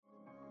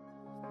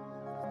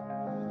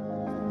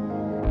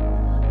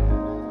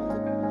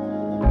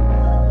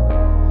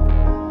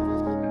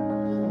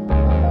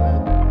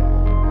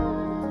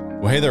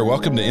Well, hey there.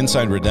 Welcome to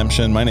Inside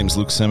Redemption. My name is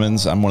Luke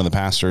Simmons. I'm one of the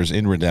pastors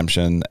in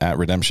Redemption at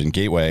Redemption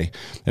Gateway.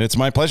 And it's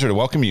my pleasure to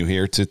welcome you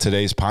here to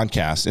today's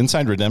podcast.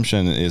 Inside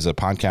Redemption is a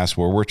podcast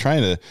where we're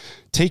trying to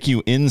take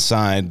you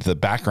inside the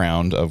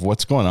background of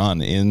what's going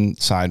on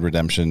inside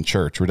Redemption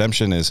Church.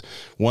 Redemption is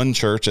one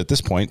church at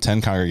this point, 10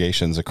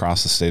 congregations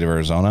across the state of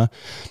Arizona.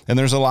 And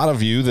there's a lot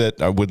of you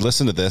that would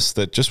listen to this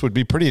that just would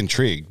be pretty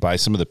intrigued by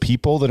some of the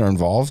people that are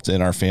involved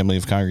in our family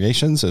of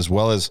congregations, as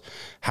well as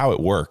how it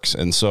works.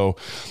 And so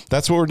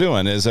that's what we're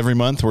doing is every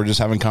month we're just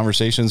having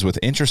conversations with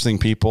interesting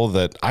people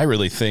that I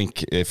really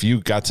think if you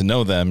got to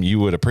know them, you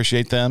would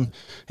appreciate them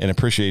and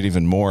appreciate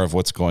even more of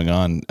what's going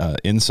on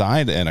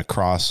inside and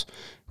across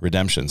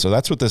Redemption. So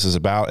that's what this is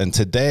about. And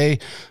today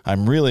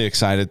I'm really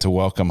excited to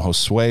welcome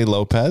Josue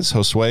Lopez.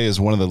 Josue is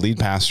one of the lead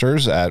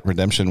pastors at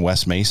Redemption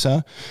West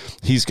Mesa.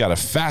 He's got a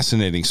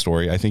fascinating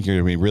story. I think you're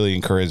going to be really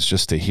encouraged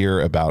just to hear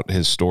about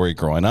his story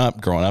growing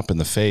up in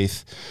the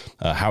faith,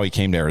 how he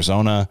came to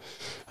Arizona,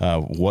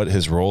 what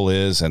his role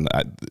is. And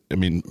I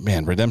mean,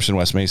 man, Redemption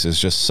West Mesa is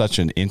just such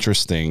an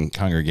interesting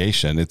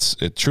congregation.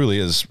 It truly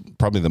is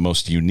probably the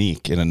most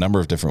unique in a number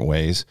of different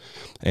ways.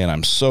 And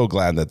I'm so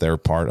glad that they're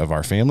part of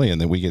our family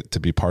and that we get to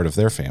be part of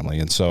their family.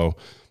 And so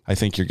I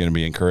think you're going to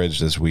be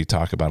encouraged as we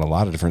talk about a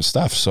lot of different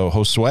stuff. So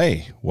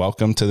Josue,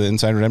 welcome to the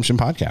Inside Redemption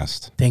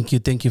podcast. Thank you.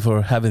 Thank you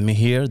for having me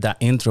here. That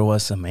intro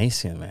was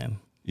amazing, man.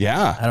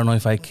 Yeah. I don't know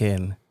if I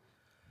can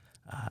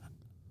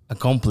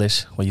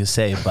accomplish what you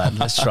say, but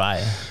let's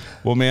try.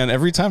 Well, man,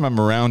 every time I'm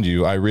around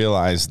you, I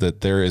realize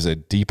that there is a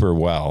deeper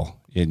well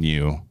in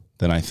you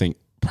than I think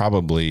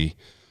probably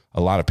a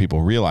lot of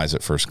people realize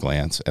at first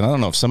glance. And I don't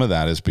know if some of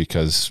that is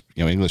because,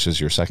 English is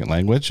your second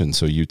language. And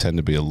so you tend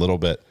to be a little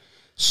bit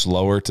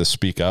slower to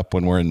speak up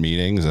when we're in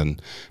meetings,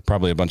 and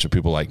probably a bunch of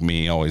people like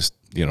me always,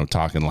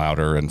 talking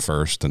louder and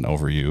first and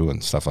over you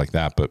and stuff like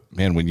that. But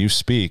man, when you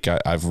speak,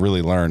 I've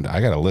really learned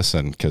I got to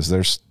listen because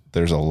there's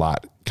a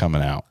lot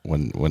coming out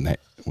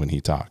when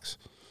he talks.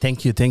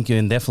 Thank you.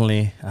 And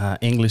definitely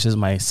English is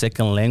my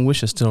second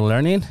language. I'm still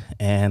learning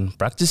and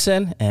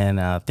practicing.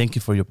 And thank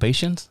you for your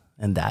patience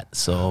and that.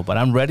 So, but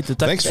I'm ready to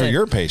talk. Thanks for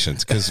your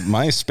patience, because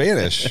my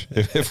Spanish,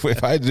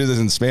 if I do this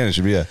in Spanish,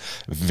 it'd be a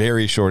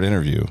very short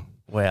interview.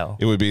 Well,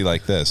 it would be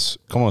like this.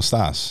 ¿Cómo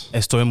estás?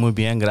 Estoy muy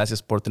bien.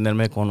 Gracias por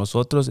tenerme con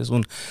nosotros. Es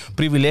un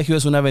privilegio,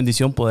 es una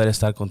bendición poder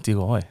estar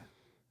contigo hoy.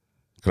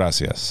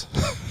 Gracias.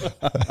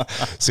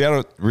 See,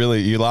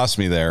 you lost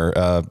me there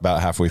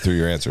about halfway through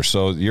your answer.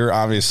 So you're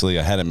obviously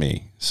ahead of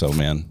me. So,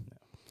 man,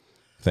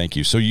 thank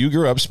you. So you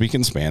grew up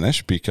speaking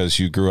Spanish because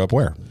you grew up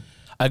where?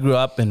 I grew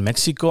up in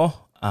Mexico.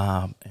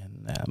 And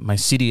my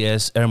city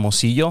is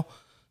Hermosillo,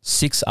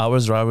 6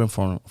 hours driving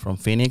from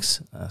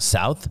Phoenix,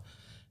 south.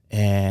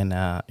 And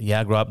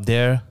I grew up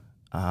there.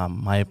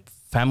 My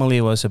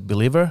family was a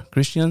believer,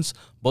 Christians,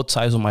 both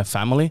sides of my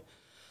family.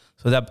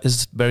 So that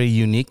is very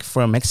unique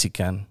for a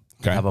Mexican.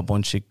 Okay. To have a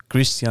bunch of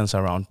Christians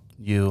around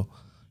you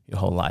your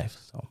whole life.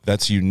 So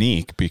that's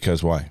unique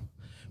because why?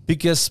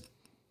 Because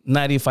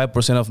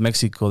 95% of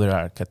Mexico, they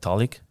are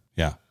Catholic.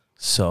 Yeah.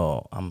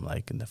 So I'm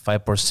like in the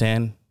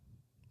 5%,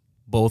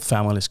 both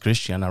families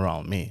Christian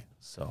around me.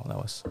 So that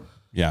was...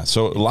 Yeah.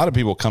 So a lot of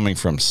people coming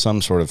from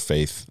some sort of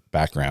faith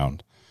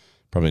background,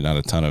 probably not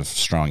a ton of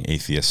strong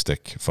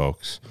atheistic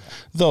folks,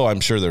 though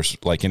I'm sure there's,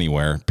 like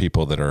anywhere,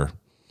 people that are,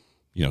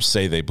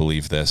 say they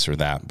believe this or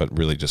that, but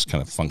really just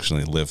kind of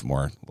functionally live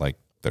more like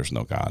there's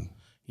no God.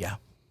 Yeah.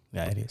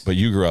 Yeah, it is. But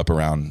you grew up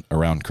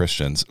around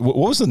Christians. What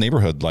was the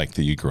neighborhood like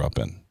that you grew up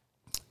in?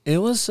 It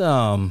was,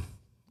 how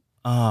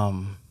do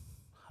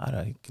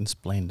I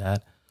explain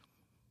that?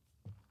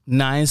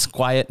 Nice,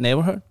 quiet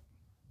neighborhood.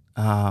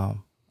 I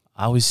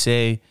would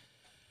say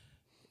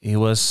it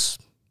was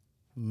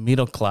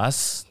middle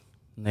class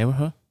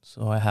neighborhood.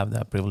 So I have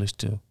that privilege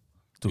to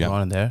go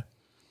in there.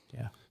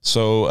 Yeah.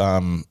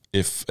 So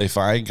if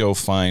I go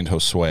find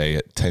Josue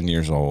at 10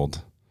 years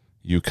old,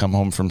 you come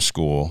home from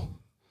school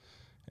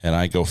and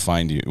I go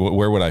find you,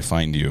 where would I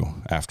find you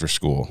after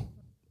school?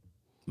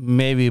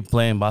 Maybe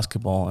playing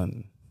basketball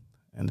in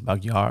the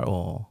backyard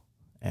or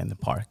in the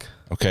park.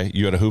 Okay.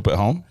 You had a hoop at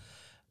home?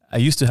 I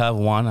used to have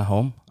one at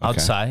home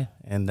outside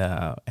and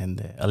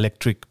the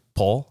electric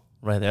pole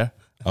right there.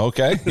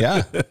 Okay.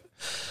 Yeah.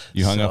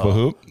 You hung up a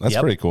hoop? That's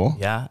pretty cool.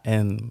 Yeah.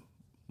 And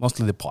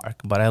mostly the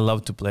park, but I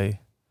love to play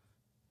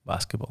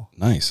basketball.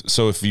 Nice.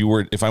 So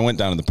if I went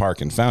down to the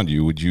park and found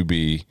you, would you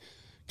be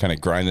kind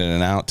of grinding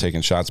it out,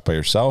 taking shots by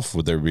yourself?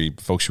 Would there be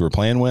folks you were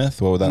playing with?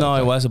 What would that look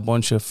like? It was a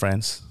bunch of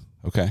friends.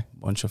 Okay.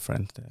 Bunch of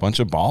friends. Bunch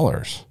of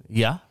ballers.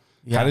 Yeah.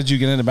 How did you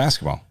get into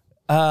basketball?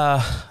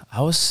 I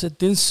was, I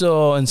think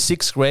so, in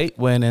 6th grade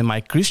when in my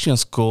Christian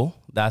school.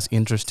 That's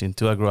interesting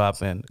too. I grew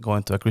up and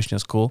going to a Christian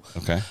school.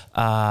 Okay.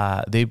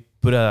 They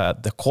put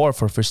the court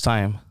for the first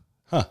time.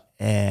 Huh.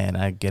 And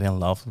I get in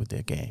love with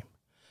the game.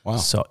 Wow.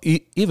 So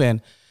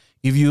even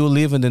if you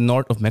live in the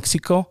north of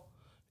Mexico,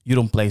 you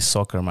don't play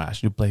soccer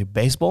match. You play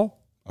baseball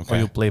or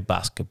you play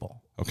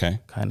basketball. Okay.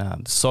 Kind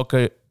of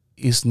soccer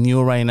is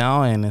new right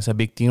now and it's a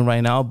big thing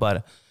right now.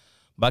 But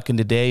back in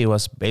the day, it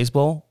was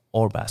baseball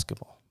or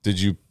basketball. Did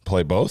you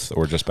play both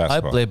or just I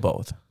basketball? play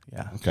both.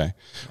 Yeah. Okay.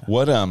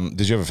 What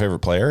did you have a favorite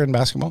player in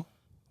basketball?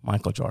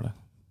 Michael Jordan.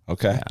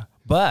 Okay. Yeah.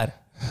 But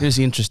here's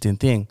the interesting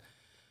thing.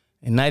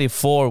 In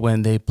 94,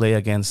 when they play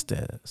against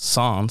the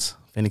Suns,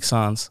 Phoenix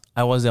Suns,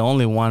 I was the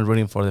only one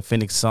rooting for the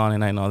Phoenix Suns,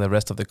 and I know the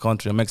rest of the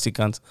country,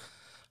 Mexicans,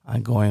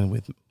 I'm going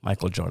with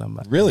Michael Jordan.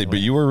 But Really? But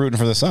you were rooting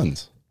for the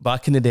Suns.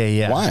 back in the day,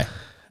 yeah. Why?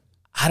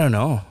 I don't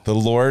know. The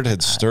Lord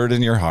had stirred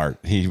in your heart.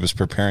 He was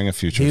preparing a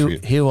future for you.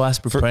 He was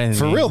preparing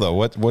For me. real though,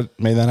 what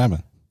made that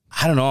happen?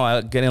 I don't know.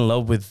 I get in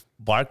love with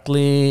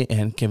Barkley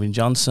and Kevin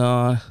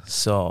Johnson.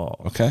 So,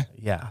 Okay.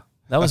 yeah.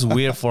 That was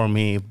weird for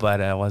me,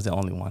 but I was the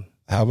only one.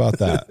 How about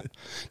that?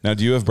 Now,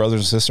 do you have brothers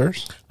and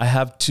sisters? I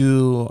have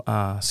two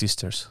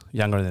sisters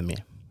younger than me.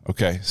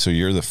 Okay, so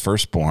you're the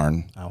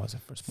firstborn I was the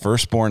first one.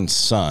 firstborn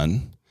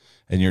son,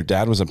 and your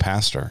dad was a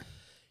pastor.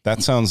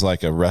 That sounds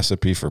like a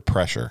recipe for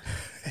pressure.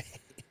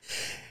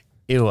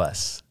 It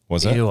was.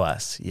 Was it? It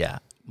was, yeah.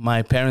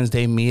 My parents,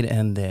 they meet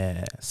in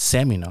the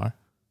seminar,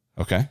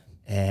 Okay.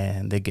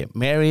 and they get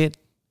married,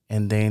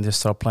 and then they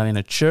start planning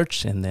a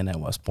church, and then I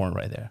was born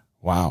right there.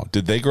 Wow.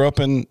 Did they grow up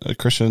in a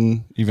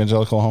Christian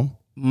evangelical home?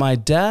 My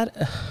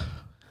dad,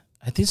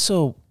 I think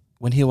so,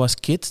 when he was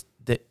kids,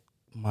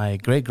 my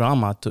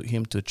great-grandma took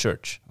him to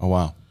church. Oh,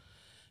 wow.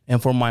 And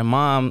for my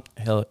mom,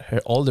 her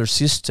older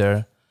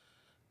sister,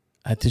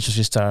 I think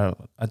she started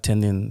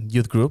attending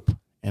youth group,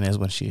 and that's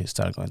when she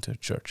started going to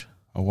church.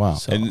 Oh, wow.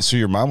 So- And so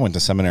your mom went to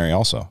seminary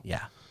also?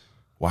 Yeah.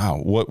 Wow.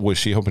 What was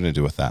she hoping to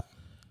do with that?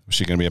 Was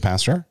she going to be a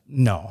pastor?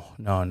 No.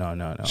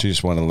 She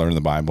just wanted to learn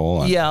the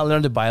Bible? Yeah, I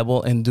learned the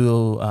Bible and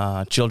do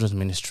children's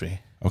ministry.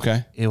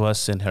 Okay. It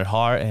was in her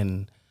heart,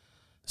 and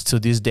to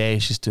this day,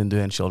 she's still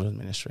doing children's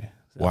ministry.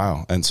 So,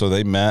 Wow. And so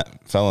they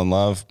met, fell in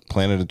love,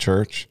 planted a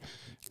church.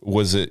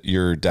 Was it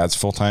your dad's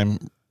full-time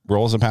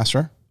role as a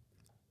pastor?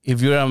 if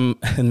you're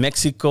in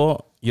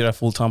Mexico, you're a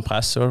full-time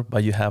pastor,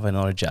 but you have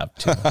another job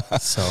too.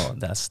 So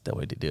that's the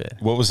way to do it.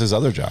 What was his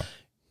other job?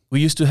 We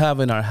used to have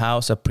in our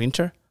house a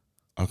printer.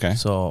 Okay.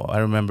 So I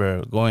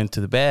remember going to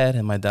the bed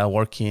and my dad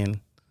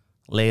working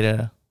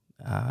later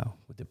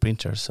with the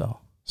printer. So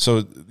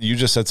you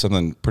just said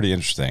something pretty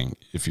interesting.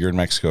 If you're in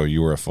Mexico,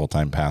 you were a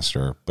full-time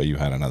pastor, but you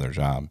had another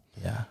job.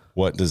 yeah.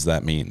 What does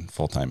that mean,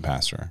 full-time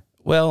pastor?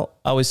 Well,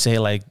 I would say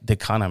like the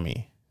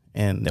economy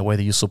and the way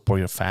that you support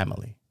your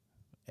family.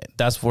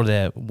 That's for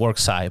the work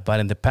side. But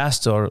in the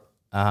pastor,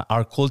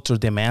 our culture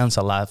demands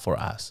a lot for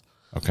us.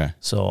 Okay.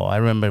 So I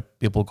remember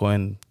people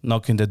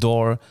knocking the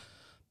door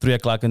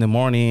 3:00 in the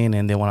morning,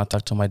 and they want to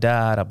talk to my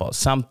dad about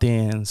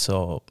something.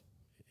 So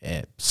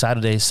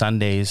Saturdays,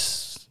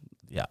 Sundays,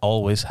 I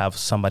always have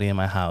somebody in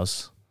my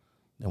house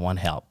that want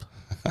help.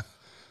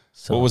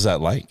 So What was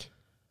that like?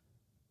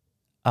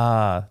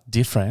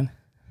 different.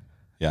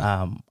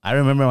 Yeah. I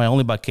remember my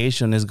only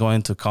vacation is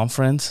going to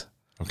conference,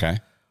 Okay.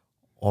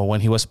 or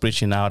when he was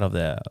preaching out of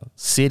the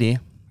city.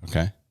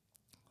 Okay.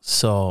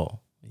 So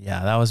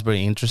yeah, that was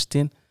very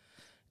interesting,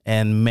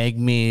 and make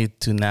me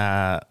to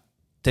not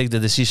take the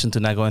decision to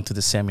not go into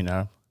the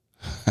seminar.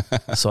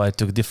 So I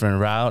took a different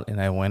route,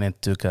 and I went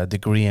and took a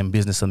degree in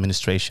business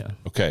administration.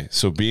 Okay.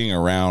 So being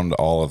around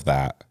all of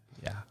that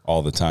Yeah,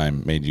 all the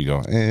time made you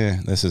go,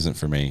 this isn't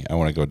for me. I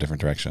want to go a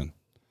different direction.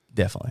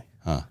 definitely.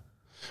 Huh.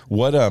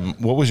 What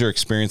was your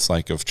experience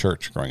like of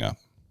church growing up?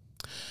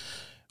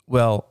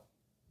 Well,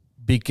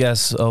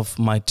 because of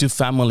my two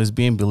families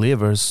being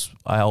believers,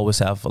 I always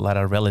have a lot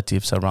of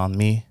relatives around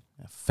me,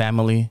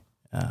 family.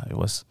 It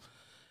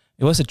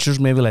was a church,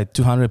 maybe like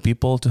 200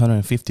 people,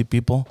 250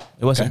 people.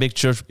 It was Okay. a big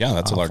church. Yeah,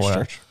 that's a large for us.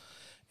 church.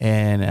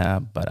 And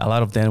but a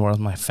lot of them were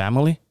my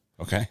family.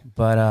 Okay.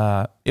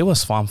 But it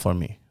was fun for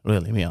me,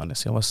 really, to be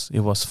honest.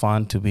 It was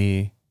fun to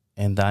be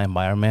in that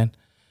environment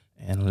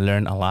and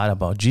learn a lot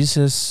about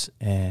Jesus,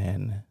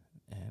 and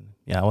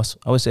yeah,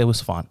 it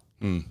was fun.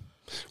 Mm.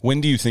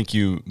 When do you think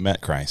you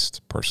met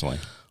Christ personally?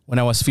 When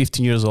I was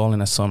 15 years old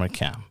in a summer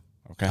camp,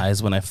 Okay.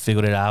 that's when I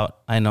figured it out.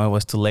 I know it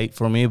was too late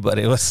for me, but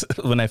it was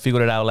when I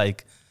figured it out.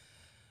 Like,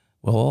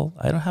 well,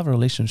 I don't have a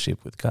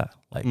relationship with God.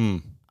 Like,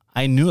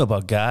 I knew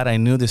about God, I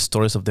knew the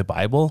stories of the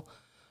Bible,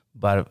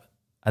 but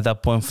at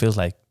that point, feels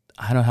like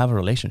I don't have a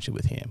relationship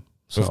with Him.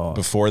 So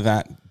Before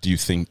that, do you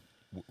think,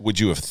 would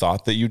you have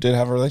thought that you did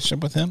have a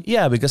relationship with him?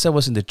 yeah, because I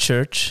was in the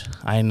church,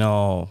 I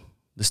know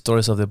the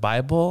stories of the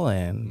Bible,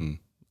 and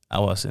I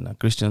was in a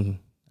Christian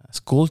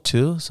school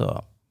too,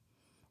 so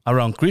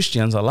around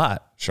Christians a lot.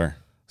 Sure.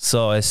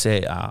 So I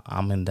say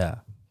I'm in the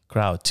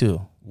crowd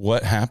too.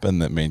 What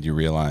happened that made you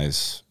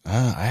realize,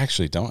 I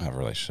actually don't have a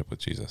relationship with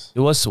Jesus?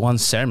 It was one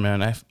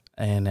sermon,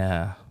 and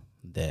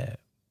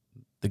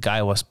the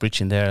guy was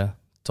preaching there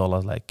told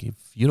us, like, if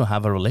you don't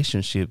have a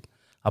relationship,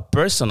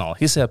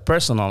 he said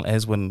personal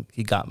is when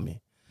he got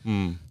me.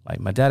 Like,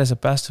 my dad is a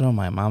pastor,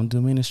 my mom do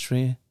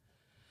ministry,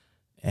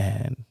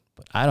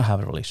 but I don't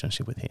have a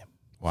relationship with him.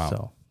 Wow.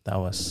 So that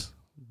was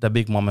the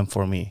big moment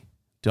for me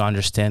to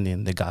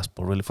understanding the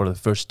gospel really for the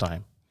first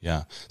time.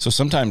 Yeah. So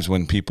sometimes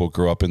when people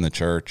grow up in the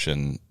church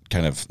and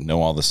kind of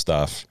know all the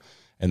stuff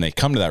and they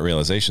come to that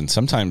realization,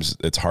 sometimes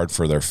it's hard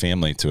for their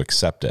family to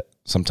accept it.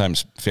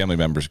 sometimes family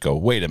members go,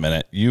 wait a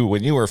minute,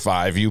 when you were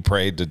 5, you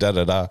prayed to da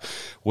da da.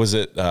 Was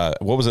it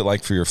what was it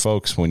like for your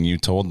folks when you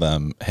told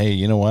them, hey,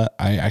 you know what?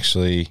 I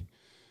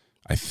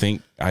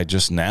think I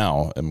just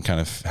now am kind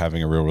of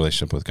having a real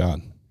relationship with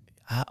God.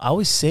 I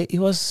would say it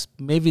was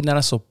maybe not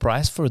a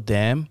surprise for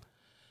them.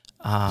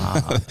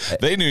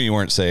 They knew you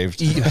weren't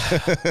saved.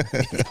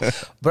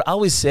 But I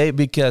would say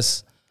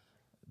because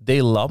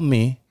they love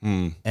me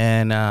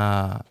and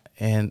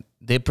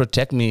they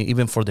protect me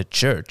even for the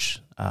church.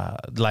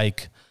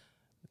 Like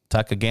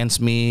talk against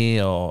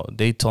me, or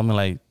they told me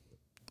like,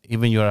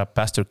 even you're a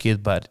pastor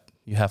kid, but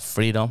you have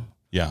freedom.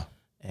 Yeah.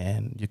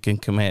 And you can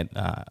commit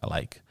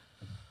like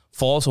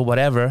faults or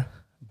whatever,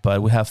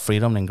 but we have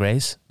freedom and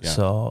grace. Yeah.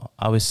 So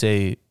I would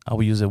say I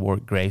would use the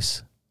word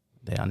grace.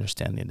 They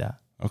understand that.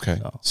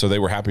 Okay. So they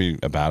were happy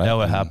about it. They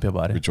were happy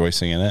about it.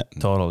 Rejoicing in it.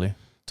 Totally.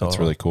 That's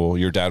really cool.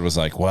 Your dad was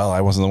like, well,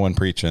 I wasn't the one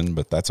preaching,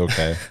 but that's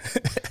okay.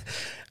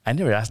 I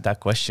never asked that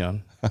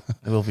question.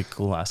 It will be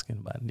cool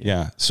asking, but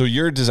yeah. So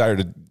your desire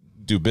to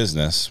do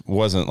business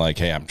wasn't like,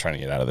 hey, I'm trying to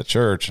get out of the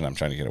church and I'm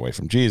trying to get away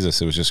from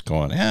Jesus. It was just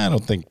going, I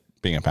don't think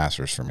being a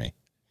pastor is for me.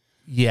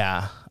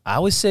 Yeah. I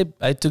would say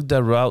I took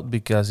that route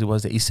because it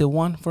was the easy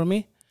one for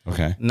me.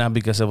 Okay. Not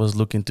because I was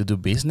looking to do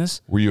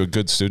business. Were you a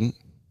good student?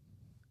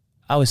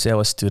 I would say I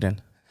was a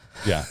student.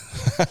 Yeah.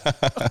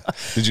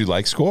 Did you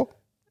like school?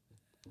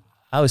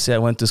 I would say I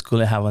went to school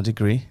and have a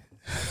degree.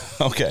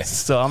 Okay.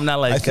 So I'm not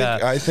like...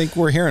 I think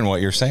we're hearing what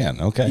you're saying.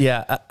 Okay.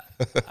 Yeah.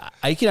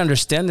 I can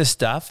understand this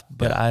stuff,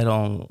 but I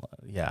don't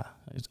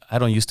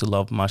used to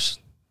love much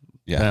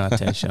paying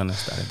attention and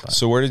stuff. But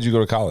So where did you go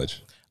to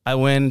college? I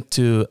went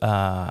to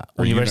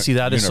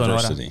Universidad de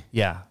Sonora. University.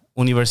 Yeah.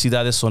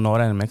 Universidad de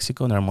Sonora in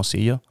Mexico, in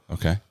Hermosillo.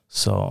 Okay.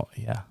 So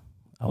yeah,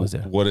 I was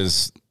there. What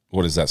is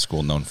that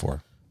school known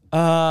for?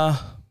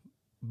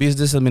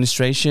 Business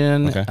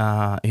administration,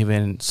 Okay.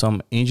 even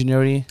some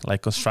engineering,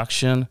 like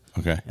construction,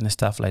 Okay. and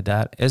stuff like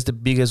that. It's the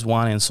biggest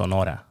one in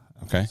Sonora,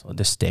 Okay. so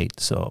the state.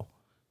 So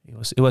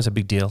it was a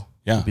big deal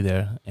Yeah. to be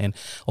there, and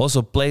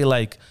also play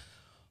like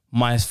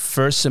my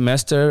first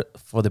semester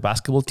for the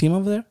basketball team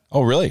over there.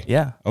 Oh, really?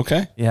 Yeah,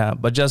 Okay. yeah,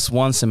 but just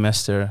one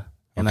semester,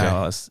 and Okay.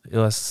 it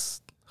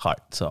was hard.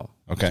 So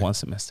Okay. one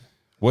semester.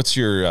 What's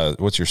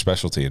your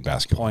specialty in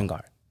basketball? Point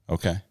guard.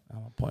 Okay.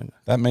 I'm a point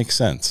guard. That makes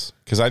sense.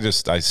 Because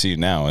I see you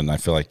now, and I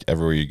feel like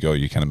everywhere you go,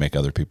 you kind of make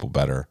other people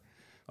better.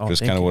 Oh, Just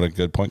thank kind of you. what a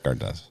good point guard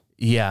does.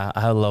 Yeah,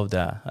 I love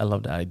that. I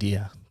love the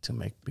idea to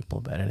make people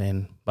better.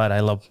 But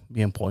I love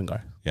being point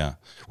guard. Yeah.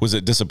 Was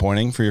it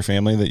disappointing for your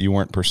family that you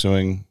weren't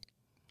pursuing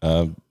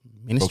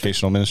Ministry?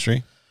 vocational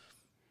ministry?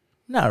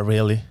 Not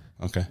really.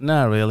 Okay.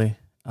 Not really.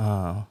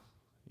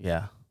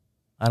 Yeah,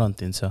 I don't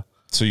think so.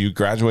 So you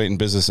graduate in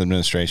business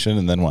administration,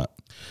 and then what?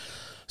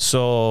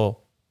 So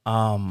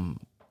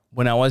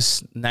when I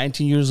was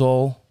 19 years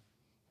old,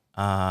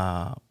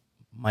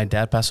 my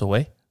dad passed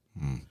away.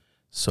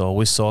 So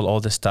we sold all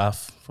the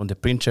stuff from the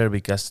printer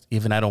because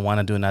even I don't want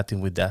to do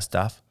nothing with that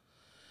stuff.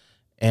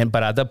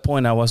 But at that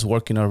point, I was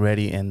working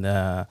already in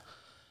the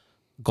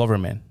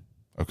government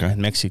Okay.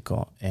 in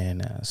Mexico,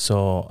 and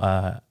so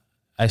I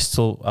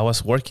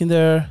was working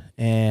there,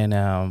 and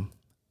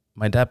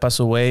my dad passed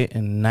away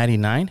in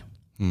 '99.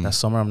 That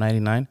summer of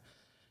 '99,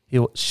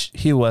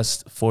 he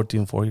was 4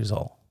 years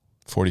old.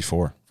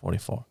 44.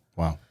 44.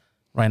 Wow.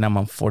 Right now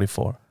I'm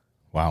 44.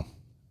 Wow.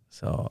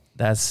 So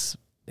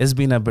it's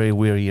been a very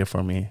weird year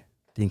for me,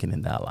 thinking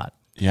in that a lot.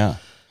 Yeah.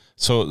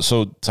 So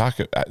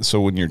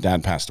when your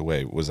dad passed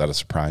away, was that a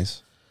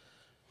surprise?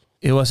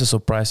 It was a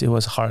surprise. It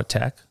was a heart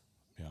attack.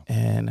 Yeah.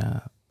 And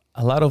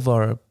a lot of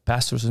our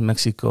pastors in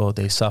Mexico,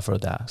 they suffer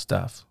that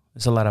stuff.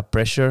 There's a lot of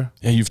pressure.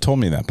 Yeah, you've told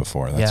me that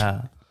before.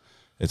 Yeah.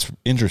 It's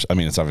interesting. I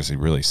mean, it's obviously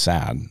really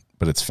sad,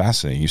 but it's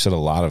fascinating. You said a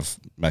lot of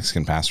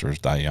Mexican pastors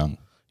die young.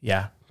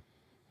 Yeah.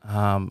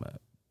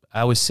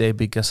 I would say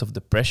because of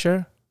the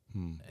pressure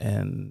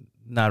and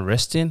not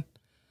resting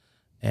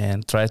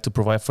and try to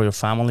provide for your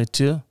family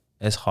too.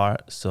 It's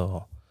hard.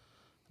 So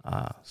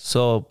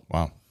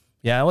Wow.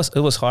 yeah, it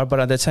was hard. But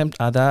at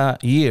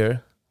that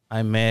year,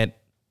 I met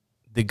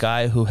the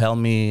guy who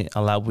helped me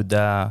a lot with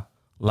the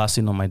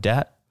losing of my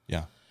dad.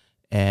 Yeah.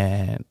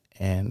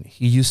 And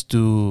he used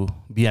to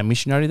be a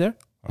missionary there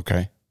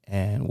Okay.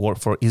 and work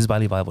for East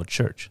Valley Bible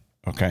Church.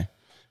 Okay.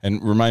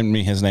 And remind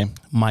me his name.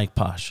 Mike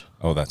Posh.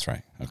 Oh, that's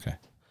right. Okay.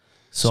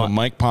 So, So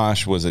Mike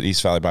Posh was at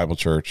East Valley Bible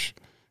Church,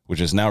 which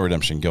is now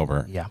Redemption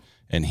Gilbert. yeah.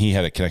 And he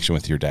had a connection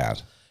with your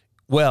dad.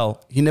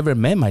 Well, he never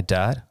met my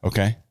dad.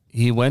 Okay.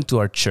 He went to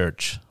our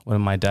church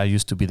when my dad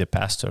used to be the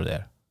pastor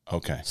there.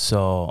 Okay.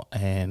 So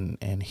and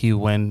he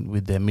went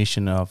with the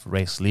mission of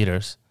race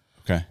leaders,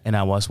 Okay. and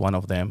I was one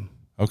of them.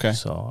 Okay.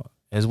 So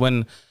it's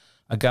when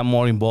I got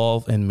more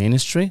involved in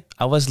ministry.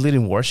 I was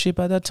leading worship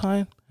at that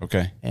time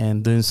Okay.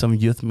 and doing some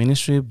youth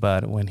ministry.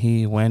 But when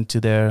he went to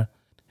there,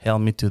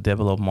 helped me to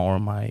develop more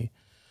my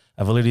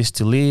abilities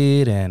to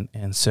lead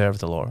and serve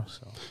the Lord.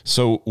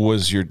 So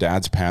was your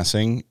dad's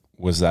passing,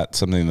 was that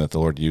something that the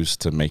Lord used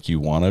to make you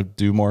want to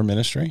do more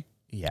ministry?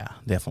 Yeah,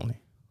 definitely.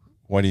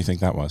 Why do you think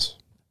that was?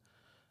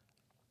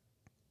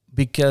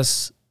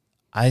 Because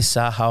I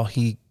saw how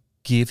he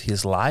gave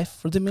his life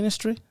for the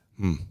ministry.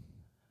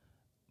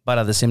 But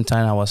at the same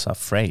time, I was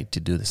afraid to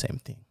do the same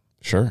thing.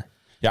 Sure.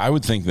 Yeah, I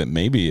would think that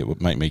maybe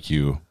it might make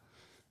you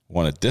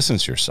want to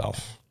distance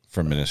yourself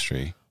from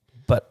ministry.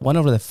 But one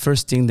of the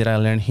first things that I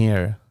learned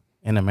here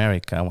in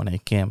America when I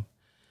came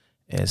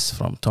is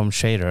from Tom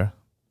Shader.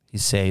 He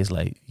says,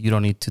 like, you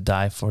don't need to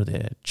die for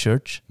the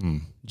church.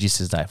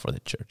 Jesus died for the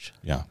church.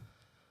 Yeah.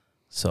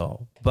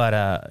 So,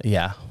 but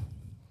yeah.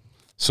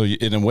 So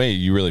in a way,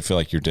 you really feel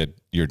like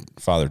your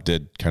father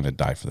did kind of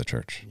die for the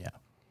church. Yeah.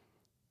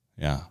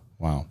 Yeah.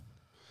 Wow.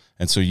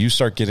 And so you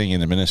start getting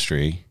into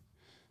ministry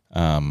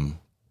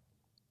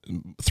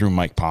through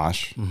Mike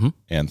Posh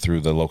and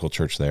through the local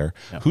church there.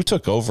 Yeah. Who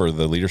took over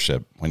the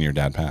leadership when your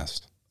dad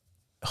passed?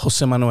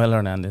 Jose Manuel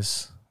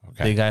Hernandez,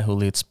 the guy who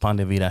leads Pan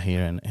de Vida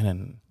here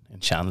in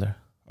Chandler.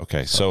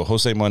 Okay, so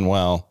Jose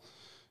Manuel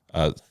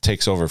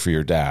takes over for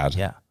your dad.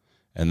 Yeah.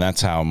 And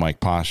that's how Mike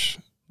Posh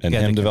and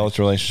him developed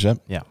a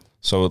relationship? Yeah.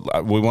 So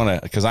we want to,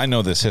 because I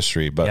know this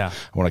history, but I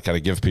want to kind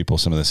of give people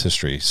some of this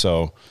history.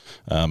 So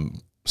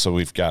so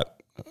we've got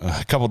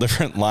a couple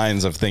different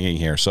lines of thinking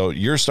here. So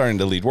you're starting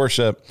to lead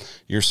worship.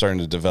 You're starting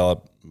to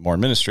develop more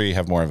ministry,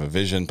 have more of a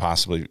vision,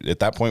 possibly. At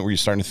that point, were you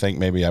starting to think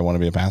maybe I want to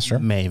be a pastor?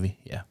 Maybe,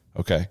 yeah.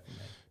 Okay.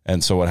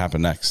 And so what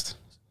happened next?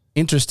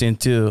 Interesting,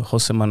 too.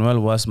 Jose Manuel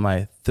was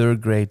my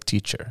third grade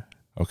teacher.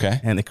 Okay.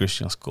 In the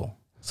Christian school.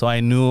 So I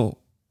knew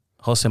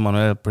Jose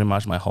Manuel pretty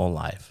much my whole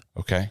life.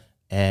 Okay.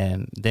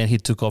 And then he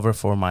took over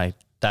for my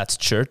dad's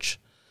church.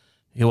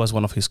 He was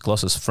one of his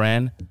closest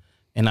friends.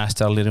 And I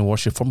started leading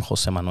worship from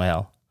Jose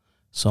Manuel.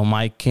 So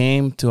Mike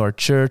came to our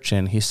church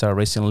and he started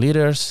raising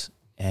leaders.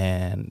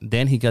 And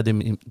then he got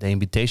the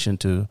invitation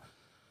to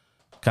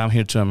come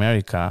here to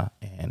America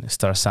and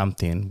start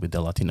something with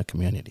the Latino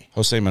community.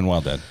 Jose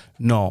Manuel did?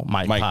 No,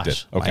 Mike Posh.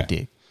 Did. Okay. Mike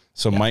did.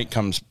 So Mike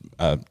comes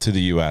to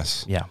the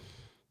U.S. Yeah.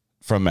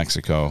 From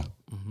Mexico,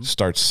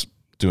 starts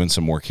doing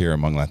some work here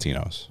among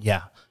Latinos.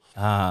 Yeah.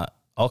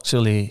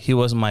 Actually, he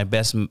was my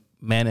best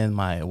man in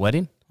my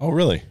wedding. Oh,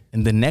 really?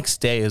 And the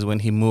next day is when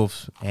he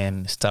moved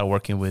and started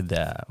working with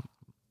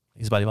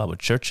East Valley Bible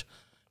Church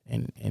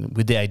and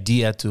with the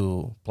idea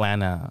to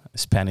plan a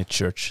Hispanic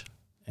church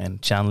in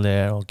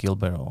Chandler or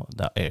Gilbert or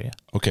that area.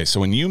 Okay, so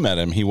when you met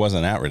him, he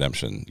wasn't at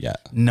Redemption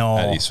yet? No.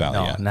 At East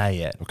Valley yet? Not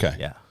yet. Okay.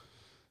 Yeah.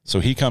 So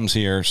he comes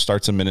here,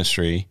 starts a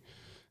ministry,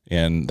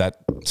 and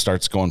that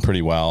starts going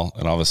pretty well.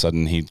 And all of a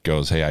sudden he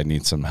goes, hey, I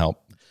need some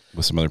help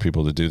with some other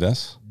people to do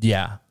this?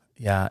 Yeah.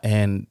 Yeah.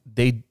 And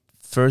they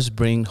first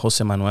bring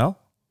Jose Manuel,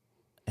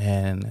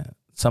 and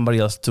somebody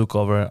else took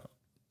over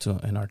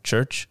in our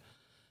church,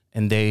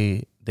 and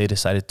they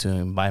decided to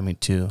invite me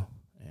to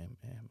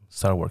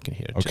start working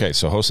here. Okay, too.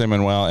 So Jose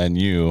Manuel and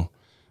you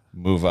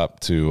move up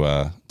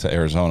to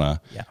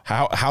Arizona. Yeah.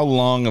 How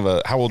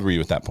old were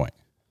you at that point?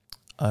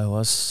 I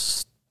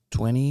was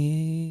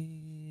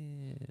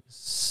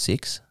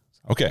 26.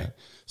 Okay,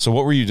 so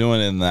what were you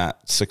doing in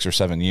that 6 or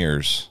 7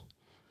 years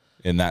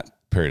in that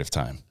period of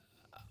time?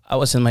 I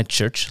was in my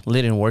church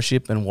leading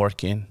worship and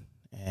working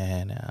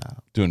and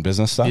doing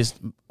business stuff.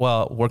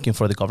 Working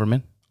for the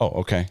government.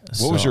 Oh, okay.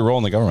 What was your role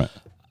in the government?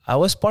 I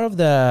was part of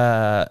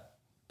the.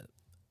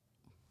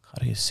 How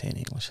do you say in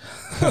English?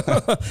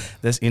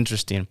 That's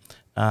interesting.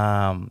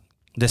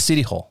 The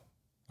city hall.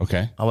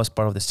 Okay. I was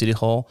part of the city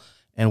hall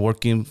and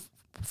working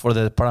for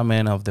the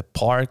department of the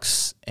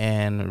parks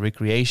and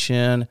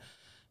recreation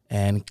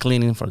and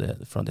cleaning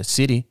from the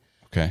city.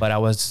 Okay. But I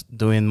was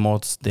doing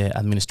most the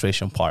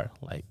administration part,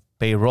 like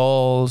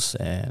payrolls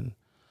and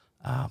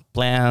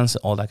plans,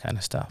 all that kind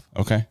of stuff.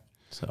 Okay.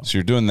 So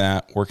you're doing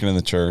that, working in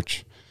the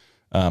church.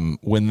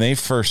 When they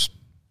first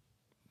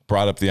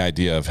brought up the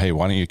idea of, hey,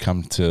 why don't you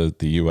come to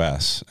the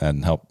U.S.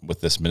 and help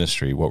with this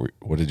ministry?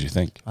 What did you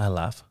think? I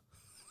laugh.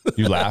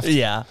 You laughed?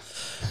 Yeah,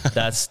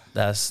 that's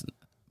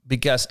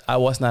because I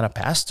was not a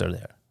pastor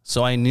there.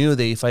 So I knew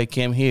that if I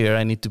came here,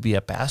 I need to be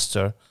a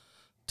pastor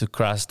to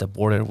cross the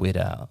border with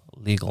a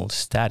legal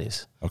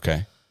status.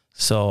 Okay.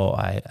 So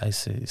I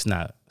said it's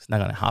not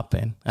going to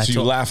happen. So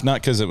you laughed not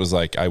because it was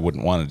like I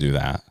wouldn't want to do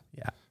that.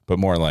 Yeah. But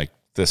more like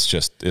this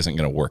just isn't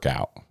going to work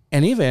out.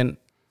 And even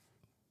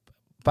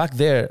back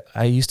there,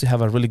 I used to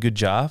have a really good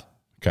job.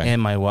 Okay.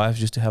 And my wife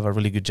used to have a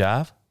really good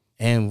job.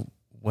 And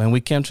when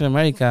we came to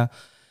America,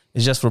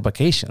 it's just for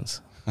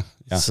vacations.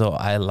 Yeah. So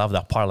I love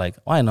that part. Like,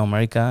 I know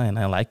America and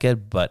I like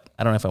it, but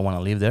I don't know if I want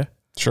to live there.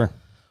 Sure.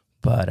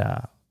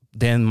 But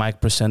then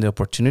Mike presented the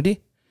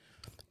opportunity,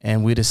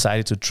 and we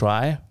decided to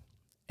try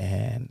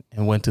and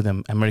went to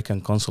the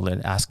American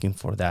consulate asking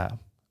for that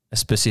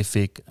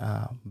specific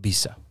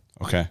visa.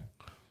 Okay.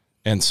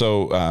 And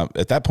so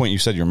at that point, you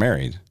said you're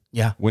married.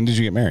 Yeah. When did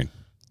you get married?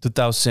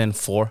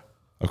 2004.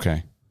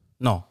 Okay.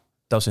 No,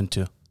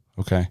 2002.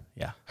 Okay.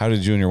 Yeah. How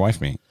did you and your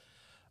wife meet?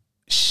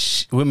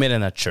 We met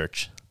in a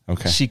church.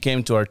 Okay. She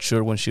came to our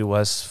church when she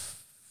was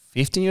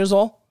 15 years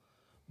old,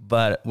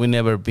 but we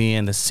never been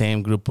in the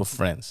same group of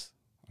friends.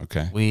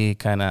 Okay. We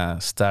kind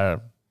of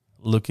started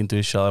looking to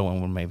each other when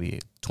we were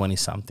maybe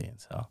 20-something.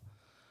 So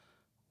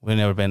we've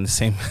never been in the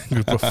same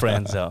group of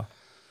friends.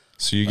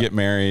 So you get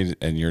married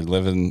and you're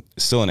living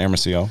still in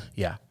Hermosillo.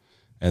 Yeah.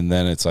 And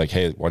then it's like,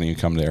 hey, why don't you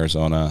come to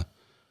Arizona?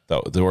 The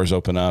doors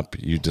open up.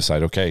 You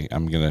decide, okay,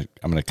 I'm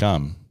gonna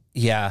come.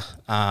 Yeah.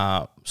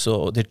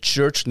 So the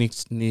church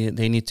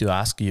they need to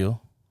ask you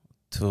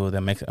to the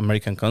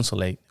American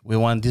consulate. We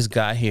want this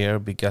guy here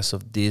because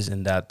of this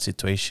and that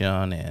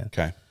situation.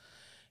 Okay.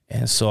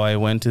 And so I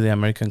went to the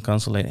American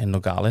consulate in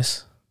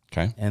Nogales.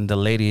 Okay. And the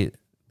lady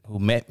who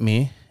met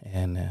me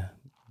and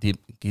did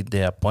give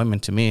the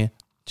appointment to me,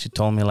 she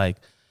told me, like,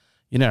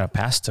 you're not a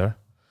pastor,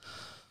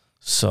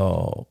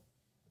 so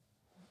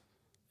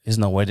there's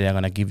no way they're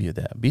going to give you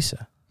the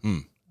visa.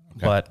 Okay.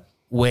 But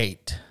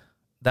wait,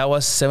 that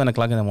was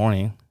 7:00 in the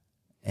morning.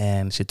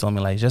 And she told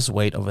me, like, just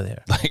wait over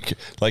there.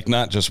 Like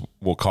not just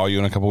we'll call you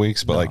in a couple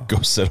weeks, but like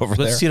go sit over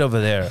there. Go sit over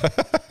there.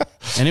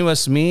 And it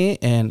was me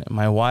and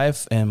my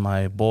wife and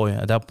my boy.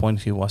 At that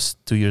point, he was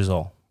 2 years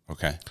old.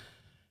 Okay.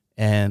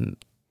 And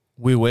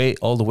we wait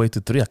all the way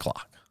to 3:00.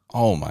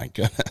 Oh my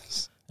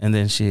goodness. And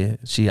then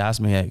she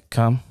asked me, like,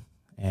 come.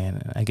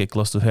 And I get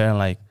close to her and,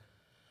 like,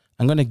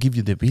 I'm going to give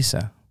you the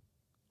visa.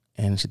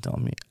 And she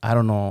told me, I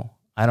don't know.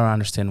 I don't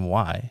understand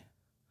why,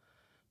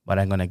 but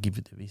I'm going to give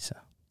you the visa.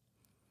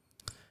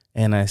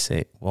 And I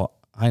say, well,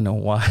 I know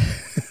why.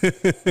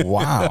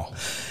 Wow.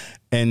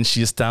 And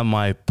she stamped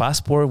my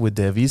passport with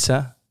the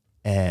visa,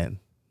 and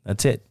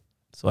that's it.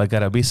 So I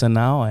got a visa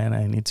now, and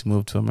I need to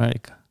move to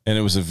America. And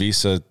it was a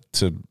visa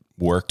to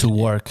work? To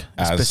work,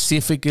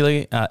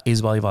 specifically at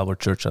East Valley Bible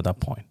Church at that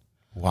point.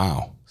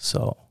 Wow.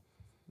 So,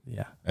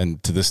 yeah.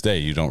 And to this day,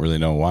 you don't really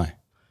know why.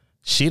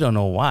 She don't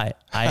know why.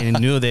 I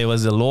knew there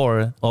was the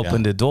Lord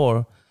opened the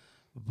door,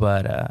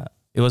 but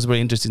it was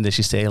very interesting that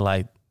she said,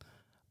 like,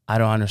 I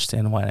don't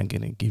understand why I'm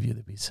going to give you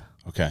the visa.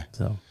 Okay.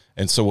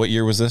 So what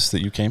year was this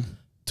that you came?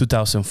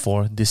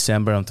 2004,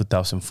 December of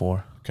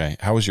 2004. Okay.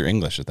 How was your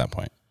English at that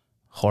point?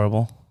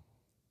 Horrible.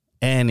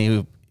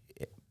 And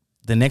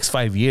the next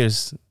 5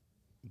 years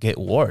get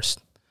worse.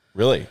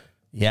 Really?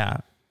 Yeah,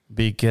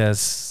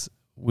 because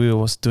we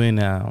was doing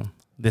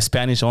the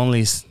Spanish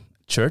only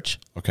church.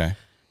 Okay.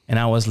 And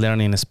I was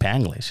learning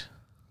Spanglish.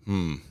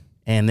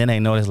 And then I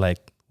noticed, like,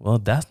 well,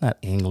 that's not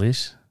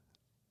English.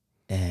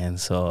 And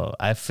so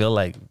I feel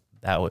like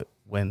that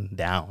went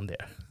down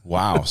there.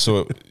 Wow.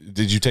 So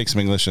did you take some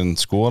English in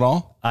school at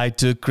all? I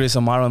took Chris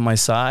Amaro on my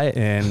side,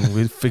 and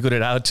we figured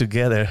it out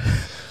together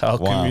how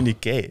to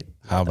communicate.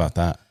 How about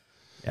that?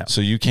 Yeah.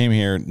 So you came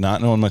here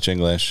not knowing much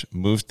English,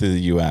 moved to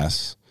the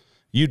U.S.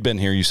 You'd been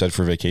here, you said,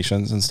 for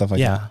vacations and stuff like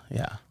that?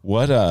 Yeah.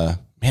 What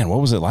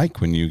was it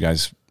like when you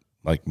guys,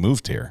 like,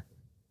 moved here?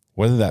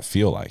 What did that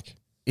feel like?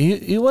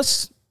 It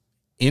was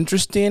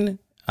interesting,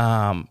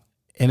 and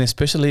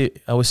especially,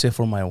 I would say,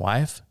 for my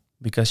wife,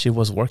 because she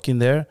was working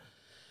there.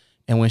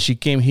 And when she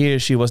came here,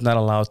 she was not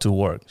allowed to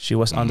work. She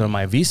was under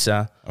my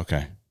visa.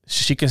 Okay.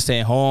 She can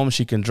stay home,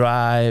 she can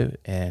drive,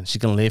 and she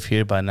can live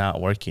here by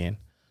not working.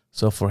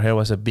 So for her, it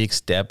was a big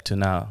step to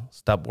now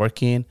stop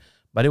working.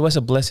 But it was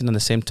a blessing at the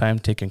same time,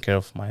 taking care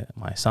of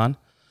my son.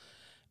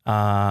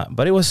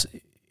 But it was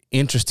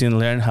interesting to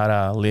learn how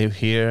to live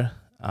here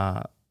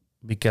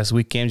because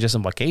we came just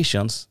on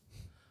vacations,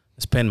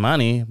 spend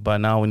money, but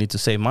now we need to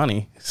save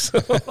money. So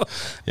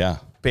yeah,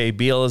 pay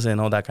bills and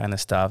all that kind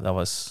of stuff. That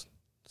was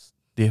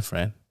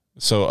different.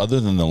 So other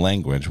than the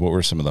language, what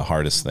were some of the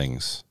hardest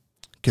things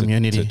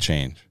to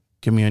change?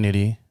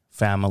 Community,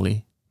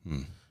 family,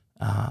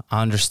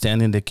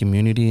 understanding the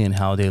community and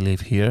how they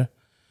live here.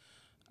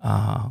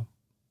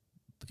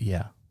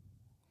 Yeah.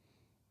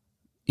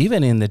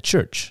 Even in the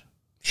church.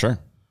 Sure.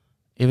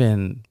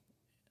 Even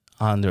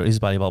under East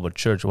Valley Bible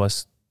Church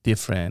was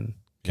different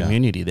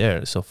community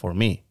there. So for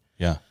me.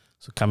 Yeah.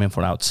 So coming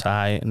from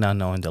outside, not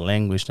knowing the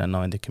language, not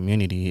knowing the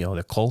community or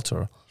the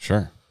culture.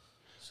 Sure.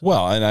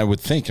 Well, and I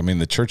would think, I mean,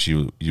 the church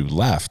you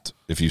left,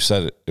 if you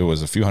said it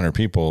was a few hundred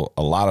people,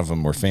 a lot of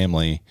them were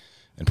family,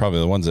 and probably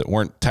the ones that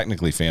weren't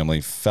technically family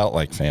felt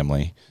like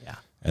family. Yeah.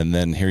 And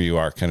then here you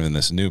are kind of in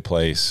this new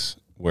place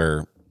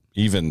where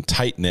even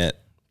tight-knit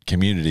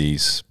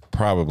communities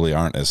probably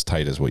aren't as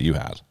tight as what you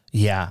had.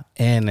 Yeah.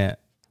 And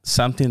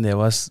something that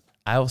was,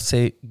 I would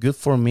say, good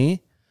for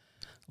me,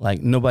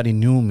 like nobody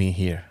knew me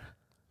here.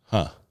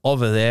 Huh.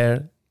 Over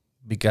there,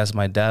 because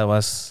my dad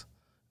was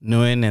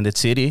new in the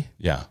city.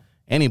 Yeah.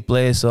 Any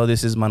place, oh,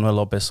 this is Manuel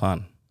Lopez's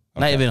son. Okay.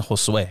 Not even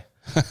Josue.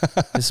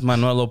 This is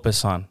Manuel Lopez's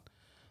son.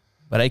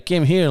 But I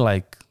came here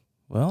like,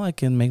 well, I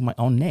can make my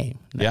own name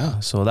now. Yeah.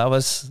 So that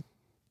was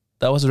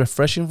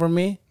refreshing for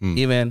me.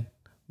 Even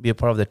be a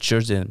part of the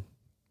church, and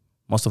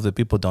most of the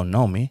people don't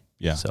know me.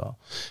 Yeah. So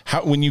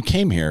when you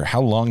came here,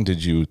 how long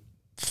did you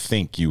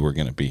think you were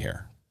going to be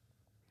here?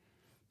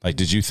 Like,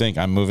 did you think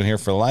I'm moving here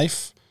for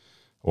life,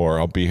 or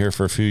I'll be here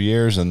for a few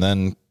years and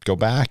then go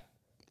back?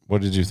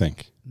 What did you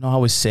think? No, I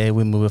would say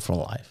we move it for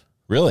life.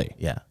 Really?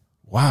 Yeah.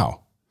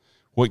 Wow.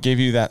 What gave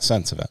you that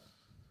sense of it?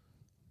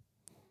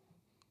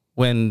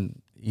 When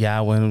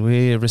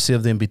we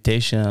received the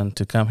invitation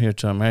to come here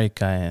to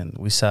America and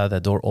we saw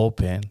the door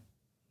open,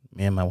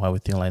 me and my wife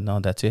would think like, no,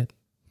 that's it.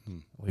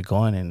 We're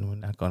going, and we're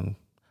not going.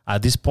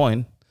 At this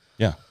point.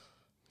 Yeah.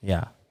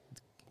 Yeah.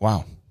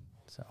 Wow.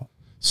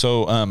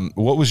 So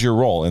what was your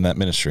role in that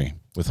ministry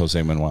with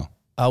Jose Manuel?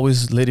 I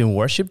was leading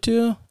worship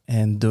too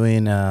and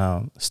doing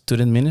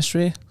student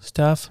ministry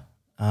stuff.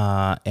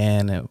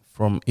 And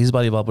from East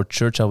Valley Bible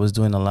Church, I was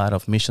doing a lot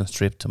of mission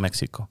trip to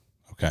Mexico.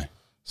 Okay.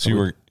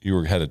 So you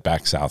were headed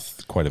back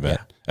south quite a bit.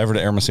 Yeah. Ever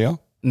to Hermosillo?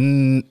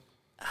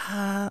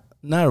 Not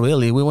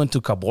really. We went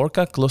to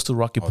Caborca, close to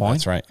Rocky Point.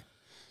 That's right.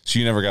 So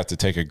you never got to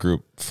take a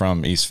group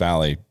from East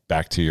Valley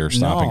back to your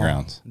stomping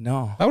grounds?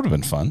 No. That would have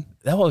been fun.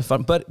 That was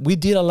fun. But we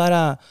did a lot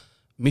of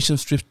mission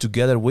trips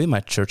together with my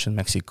church in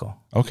Mexico.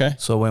 Okay.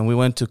 So when we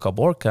went to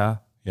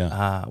Caborca,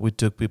 Yeah. we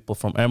took people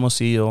from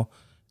Hermosillo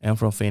and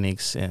from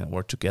Phoenix and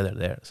we're together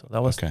there. So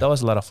that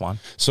was a lot of fun.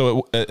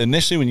 So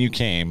initially when you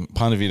came,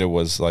 Ponte Vida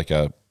was like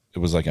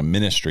a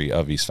ministry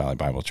of East Valley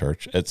Bible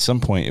Church. At some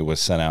point it was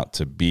sent out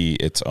to be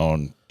its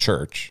own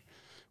church,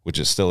 which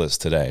it still is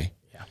today.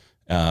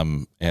 Yeah.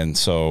 And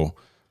so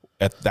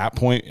at that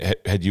point,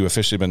 had you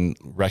officially been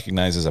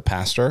recognized as a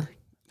pastor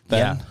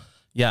then?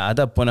 Yeah. At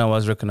that point I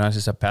was recognized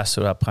as a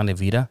pastor at Ponte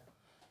Vida.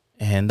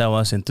 And that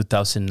was in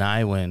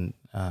 2009 when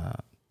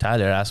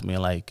Tyler asked me,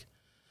 like,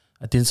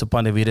 I think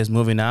Ponte Vida is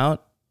moving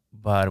out,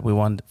 but we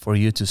want for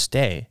you to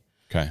stay.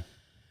 Okay.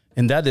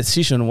 And that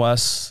decision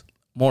was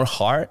more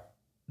hard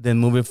than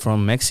moving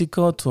from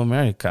Mexico to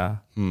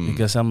America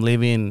because I'm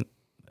leaving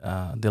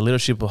the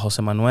leadership of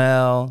Jose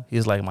Manuel.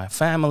 He's like my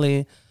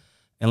family,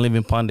 and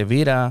leaving Ponte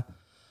Vida.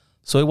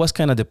 So it was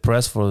kind of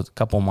depressed for a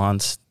couple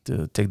months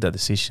to take that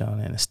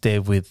decision and stay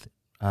with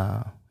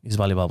East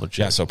Valley Bible Church.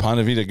 Yeah. So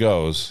Ponte Vida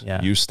goes,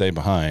 Yeah. you stay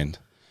behind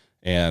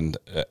and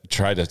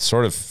try to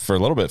sort of for a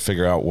little bit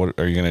figure out what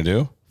are you going to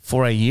do?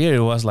 For a year,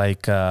 it was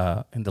like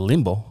in the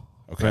limbo,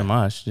 very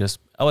much. Just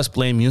I was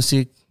playing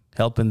music,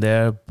 helping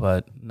there,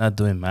 but not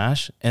doing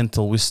much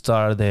until we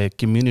started the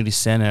community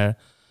center,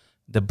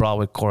 the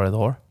Broadway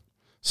Corridor.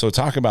 So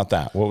talk about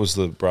that. What was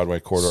the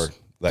Broadway Corridor,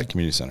 that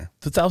community center?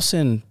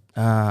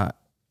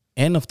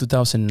 End of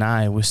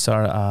 2009, we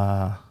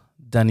started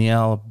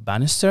Danielle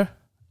Bannister.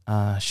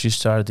 She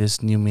started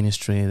this new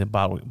ministry, the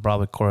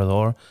Broadway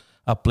Corridor,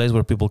 a place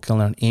where people can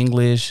learn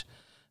English.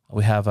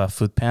 We have a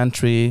food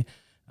pantry.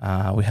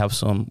 We have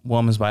some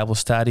women's Bible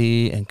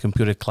study and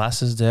computer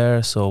classes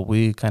there. So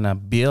we kind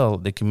of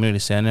build the community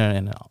center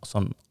and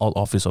some old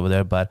office over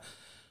there, but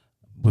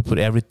we put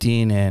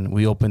everything and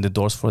we opened the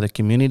doors for the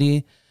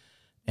community.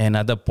 And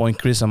at that point,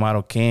 Chris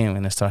Amaro came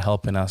and started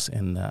helping us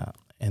in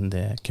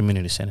the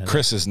community center.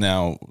 Chris is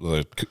now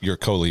your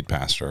co-lead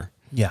pastor.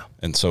 Yeah.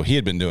 And so he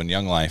had been doing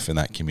Young Life in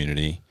that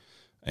community.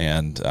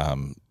 And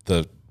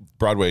the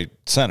Broadway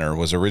Center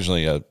was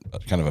originally a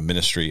kind of a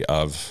ministry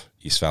of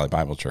East Valley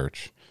Bible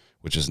Church,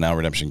 which is now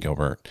Redemption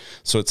Gilbert.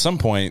 So at some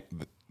point,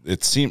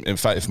 it seemed,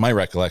 if my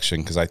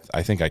recollection, because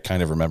I think I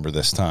kind of remember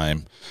this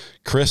time,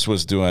 Chris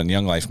was doing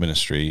Young Life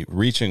ministry,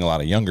 reaching a lot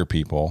of younger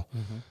people,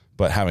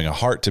 but having a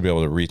heart to be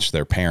able to reach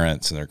their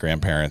parents and their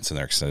grandparents and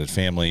their extended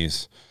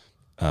families.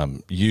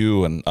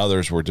 You and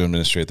others were doing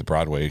ministry at the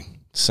Broadway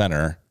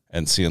Center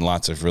and seeing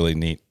lots of really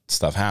neat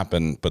stuff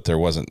happen, but there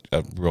wasn't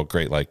a real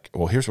great, like,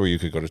 well, here's where you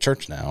could go to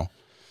church now.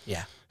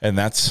 Yeah. And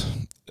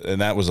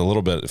that was a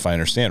little bit, if I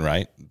understand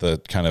right,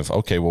 the kind of,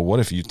 okay, well, what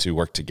if you two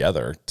work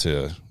together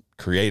to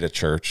create a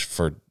church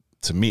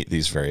to meet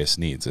these various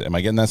needs? Am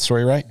I getting that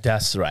story right?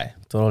 That's right.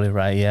 Totally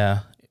right.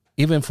 Yeah.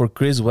 Even for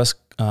Chris, it was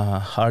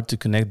hard to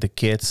connect the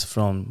kids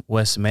from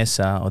West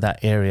Mesa or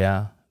that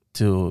area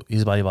to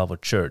East Valley Bible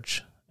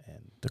Church.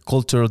 And the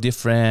culture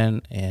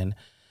different,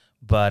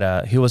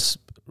 but he was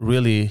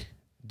really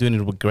doing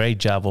a great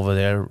job over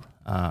there,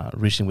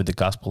 reaching with the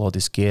gospel of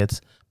these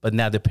kids, but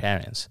not the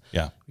parents.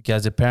 Yeah.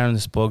 Because the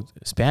parents spoke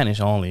Spanish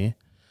only.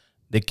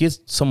 The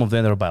kids, some of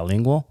them are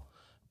bilingual,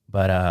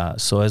 but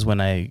so as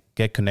when I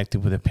get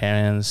connected with the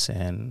parents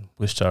and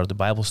we started the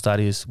Bible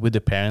studies with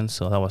the parents,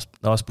 so that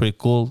was pretty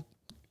cool,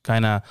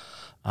 kind of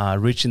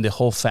reaching the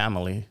whole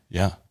family.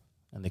 Yeah.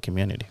 And the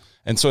community.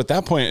 And so at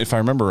that point, if I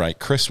remember right,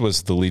 Chris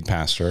was the lead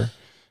pastor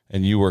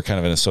and you were kind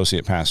of an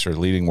associate pastor,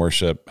 leading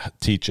worship,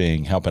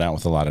 teaching, helping out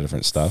with a lot of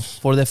different stuff.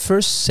 For the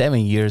first 7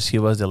 years, he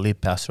was the lead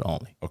pastor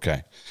only.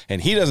 Okay.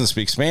 And he doesn't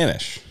speak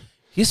Spanish.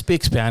 He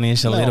speaks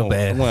Spanish a little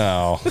bit.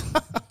 Well,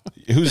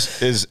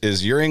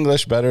 is your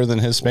English better than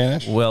his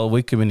Spanish? Well,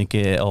 we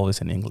communicate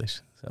always in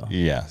English. So.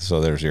 Yeah, so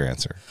there's your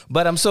answer.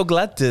 But I'm so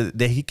glad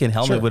that he can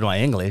help me with my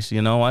English.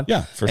 You know what?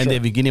 Yeah, for sure. In the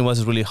beginning, it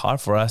was really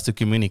hard for us to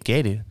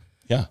communicate it.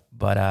 Yeah.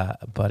 But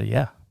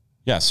yeah.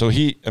 Yeah, so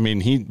he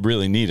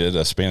really needed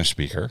a Spanish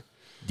speaker.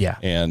 Yeah.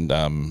 And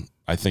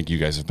I think you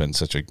guys have been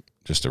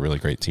just a really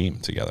great team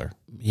together.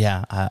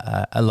 Yeah,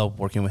 I love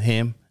working with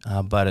him.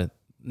 But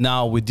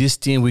now with this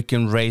team, we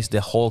can raise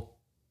the whole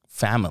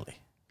family.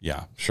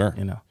 Yeah, sure.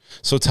 You know.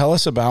 So tell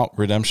us about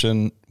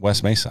Redemption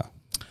West Mesa.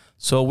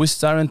 So we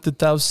started in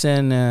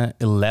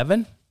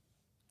 2011.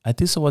 I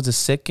think it was the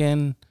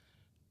second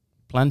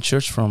plant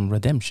church from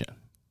Redemption.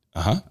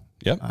 Uh-huh.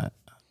 Yep.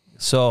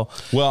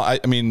 Well, I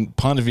mean,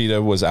 Ponte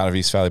Vida was out of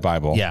East Valley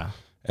Bible. Yeah.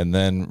 And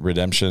then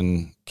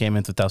Redemption came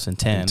in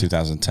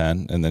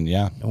 2010. And then,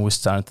 yeah. And we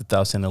started in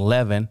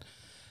 2011.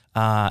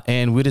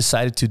 And we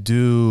decided to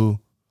do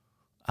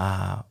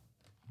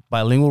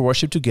bilingual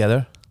worship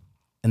together,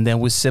 and then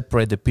we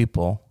separate the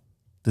people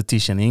to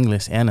teach in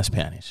English and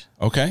Spanish.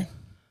 Okay.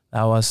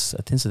 That was,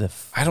 I think,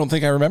 I don't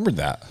think I remembered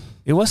that.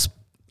 it was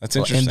That's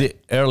interesting. in the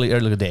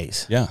early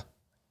days. Yeah.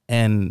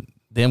 And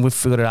then we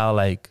figured out,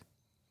 like,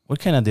 we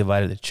kind of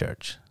divided the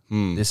church.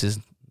 This is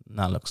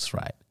not looks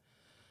right.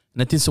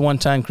 And I think so one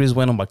time Chris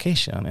went on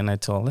vacation, and I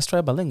told him, let's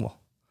try bilingual.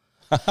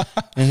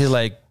 And he's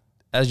like,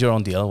 that's your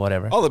own deal,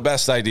 whatever. All the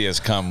best ideas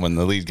come when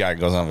the lead guy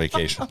goes on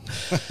vacation.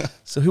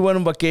 So he went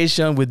on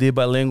vacation. We did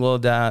bilingual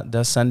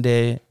that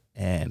Sunday,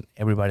 and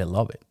everybody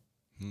loved it.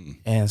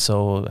 And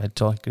so I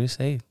told Chris,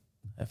 hey,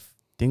 I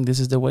think this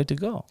is the way to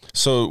go.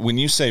 So when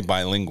you say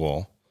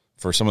bilingual,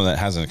 for someone that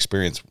hasn't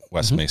experienced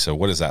West Mesa,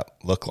 what does that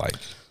look like?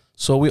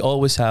 So we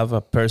always have a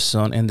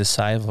person in the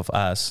side of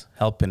us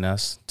helping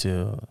us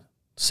to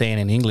say it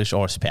in English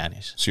or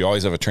Spanish. So you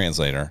always have a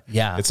translator.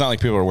 Yeah. It's not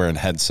like people are wearing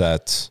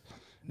headsets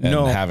and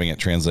No. having it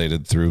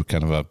translated through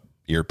kind of a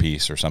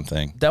earpiece or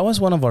something. That was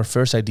one of our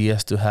first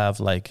ideas, to have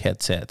like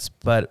headsets.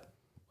 But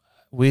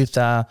with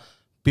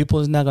people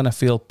is not going to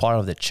feel part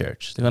of the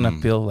church. They're going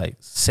to feel like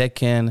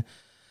second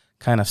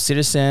kind of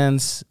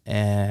citizens.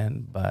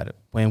 But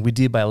when we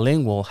did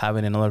bilingual,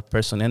 having another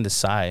person in the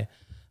side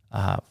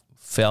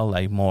felt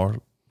like more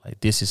like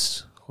this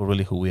is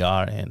really who we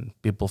are, and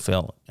people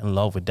fell in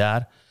love with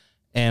that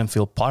and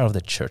feel part of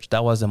the church.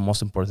 That was the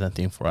most important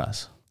thing for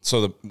us. So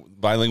the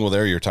bilingual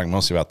there, you're talking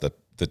mostly about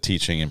the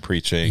teaching and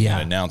preaching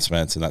and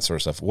announcements and that sort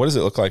of stuff. What does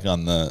it look like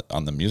on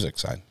the music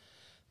side?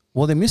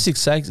 Well, the music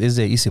side is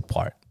the easy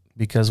part,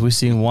 because we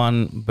sing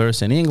one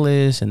verse in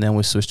English and then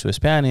we switch to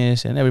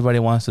Spanish, and everybody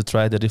wants to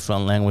try the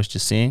different language to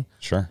sing.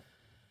 Sure.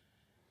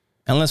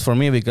 Unless for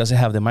me, because I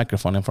have the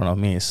microphone in front of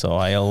me, so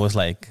I always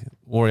like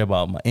worry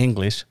about my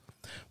English.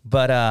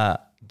 But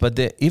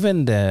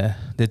even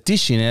the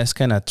teaching is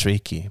kind of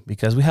tricky,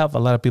 because we have a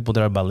lot of people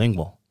that are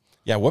bilingual.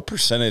 Yeah. What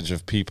percentage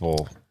of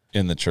people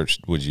in the church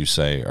would you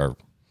say are,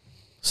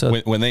 So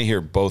when they hear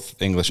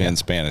both English and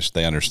Spanish,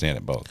 they understand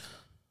it both?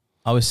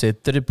 I would say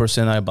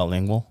 30% are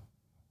bilingual.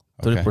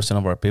 30%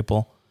 of our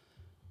people,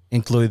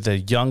 include the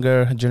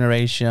younger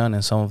generation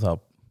and some of the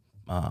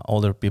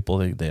older people,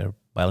 they're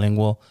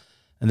bilingual.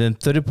 And then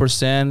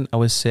 30%, I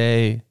would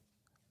say,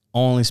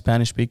 only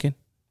Spanish speaking.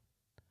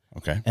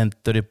 Okay. And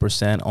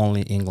 30%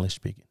 only English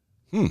speaking.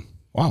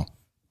 Wow.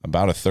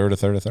 About a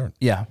third.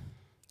 Yeah.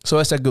 So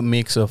it's a good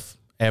mix of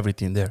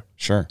everything there.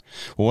 Sure.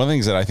 Well, one of the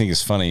things that I think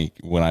is funny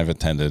when I've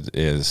attended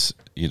is,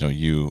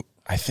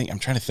 I'm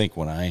trying to think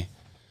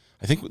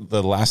I think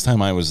the last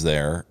time I was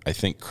there, I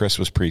think Chris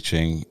was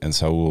preaching and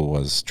Saul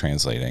was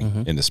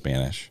translating into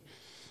Spanish.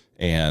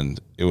 And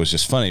it was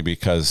just funny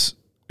because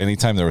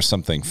anytime there was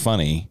something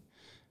funny,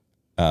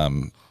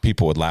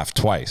 people would laugh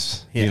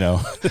twice, And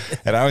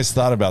I always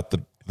thought about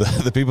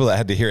the people that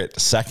had to hear it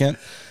second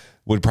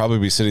would probably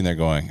be sitting there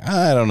going,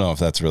 I don't know if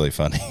that's really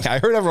funny. I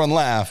heard everyone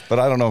laugh, but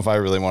I don't know if I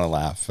really want to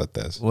laugh at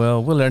this.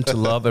 Well, we learn to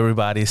love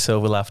everybody,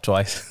 so we laugh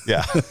twice.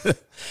 Yeah.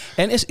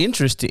 And it's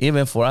interesting,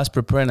 even for us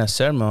preparing a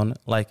sermon,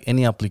 like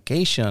any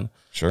application.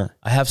 Sure.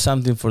 I have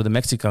something for the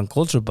Mexican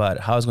culture, but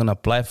how it's going to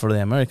apply for the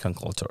American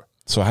culture?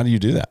 So how do you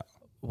do that?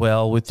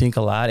 Well, we think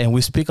a lot, and we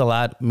speak a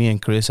lot, me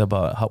and Chris,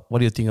 about what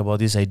do you think about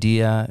this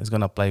idea? It's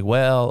going to apply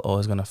well, or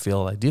it's going to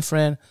feel like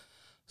different?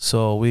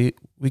 So we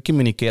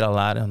communicate a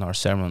lot in our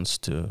sermons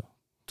to.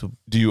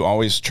 Do you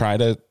always try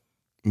to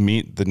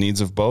meet the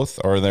needs of both?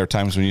 Or are there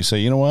times when you say,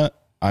 you know what,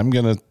 I'm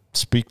going to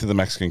speak to the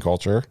Mexican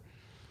culture,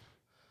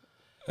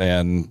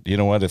 and you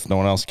know what, if no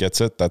one else gets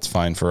it, that's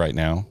fine for right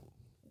now?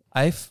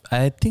 I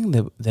think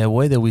the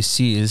way that we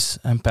see is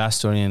I'm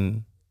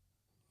pastoring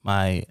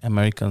my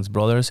American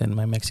brothers and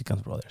my Mexican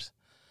brothers.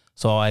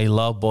 So I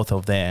love both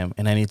of them,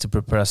 and I need to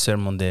prepare a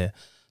sermon that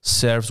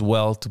serves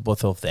well to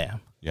both of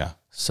them. Yeah.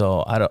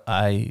 So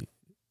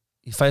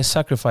if I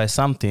sacrifice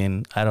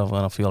something, I don't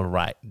want to feel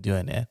right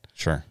doing it.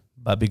 Sure.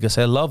 But because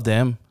I love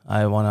them,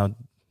 I want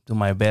to do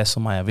my best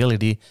on my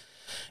ability.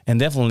 And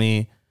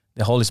definitely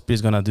the Holy Spirit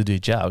is going to do the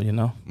job,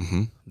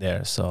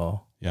 there.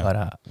 So, yeah.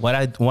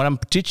 But what I'm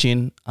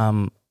teaching,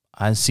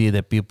 I see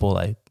the people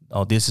like,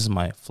 oh, this is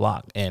my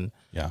flock. And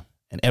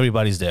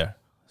everybody's there.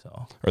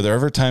 So, are there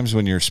ever times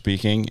when you're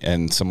speaking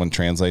and someone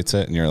translates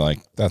it and you're like,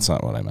 that's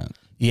not what I meant?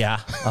 Yeah,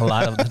 a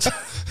lot of the time.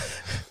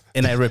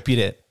 And I repeat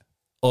it.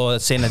 Or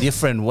say in a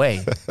different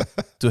way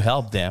to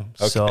help them.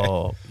 Okay.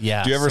 So,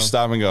 yeah. Do you ever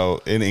stop and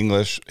go, in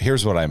English,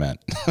 here's what I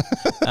meant?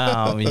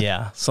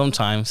 Yeah,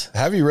 sometimes.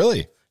 Have you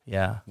really?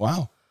 Yeah.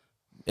 Wow.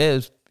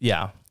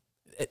 Yeah.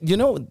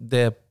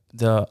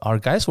 Our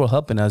guys who are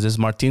helping us is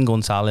Martin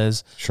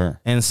Gonzalez. Sure.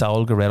 And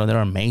Saul Guerrero. They're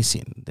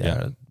amazing.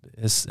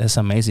 It's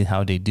amazing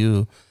how they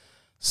do.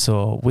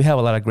 So we have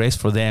a lot of grace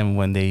for them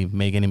when they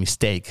make any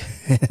mistake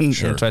and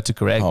try to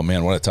correct. Oh,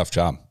 man, what a tough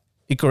job.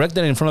 He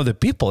corrected it in front of the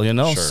people,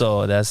 Sure.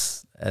 So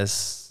that's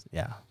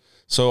yeah.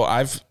 So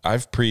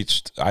I've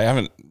preached. I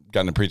haven't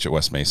gotten to preach at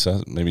West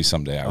Mesa. Maybe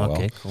someday I will.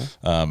 Okay, cool.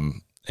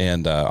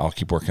 And I'll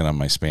keep working on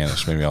my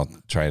Spanish. Maybe I'll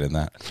try it in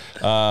that.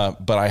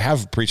 But I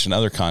have preached in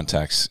other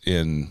contexts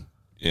in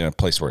a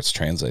place where it's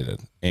translated.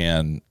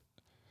 And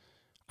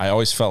I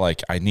always felt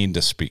like I need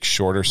to speak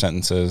shorter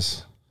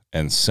sentences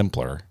and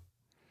simpler.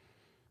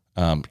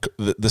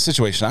 The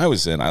situation I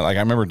was in, I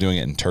remember doing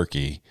it in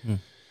Turkey,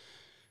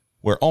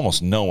 where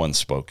almost no one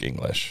spoke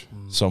English.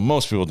 So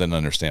most people didn't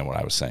understand what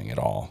I was saying at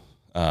all.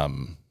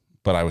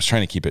 But I was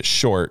trying to keep it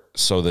short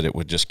so that it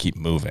would just keep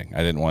moving.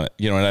 I didn't want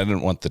it, and I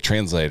didn't want the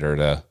translator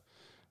to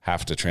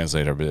have to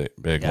translate a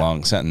big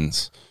long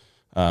sentence.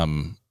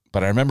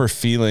 But I remember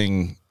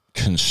feeling,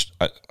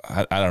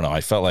 I don't know, I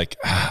felt like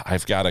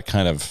I've got to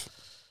kind of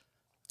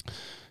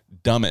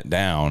dumb it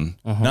down,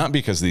 not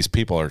because these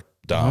people are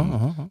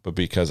dumb, but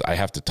because I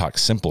have to talk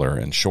simpler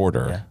and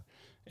shorter,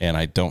 and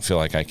I don't feel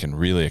like I can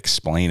really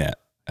explain it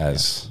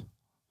as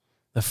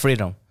the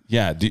freedom.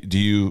 Yeah. Do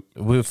you?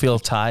 We feel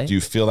tight. Do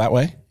you feel that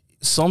way?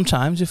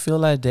 Sometimes you feel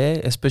like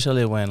that,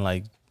 especially when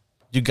like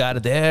you got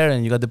it there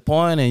and you got the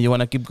point and you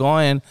want to keep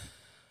going.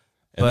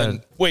 And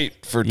then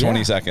wait for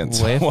 20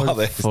 seconds. Wait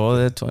for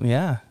the 20.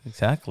 Yeah,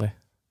 exactly.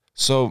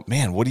 So,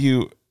 man, what do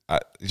you?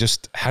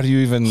 How do you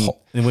even?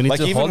 We need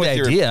to even hold with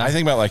the idea. I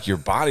think about like your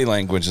body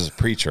language as a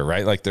preacher,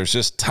 right? Like there's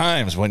just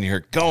times when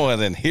you're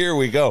going and here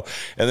we go,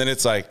 and then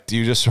it's like, do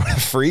you just sort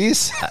of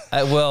freeze,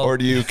 or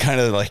do you kind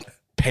of like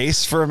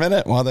pace for a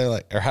minute while they're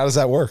like, or how does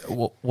that work?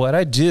 What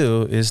I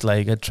do is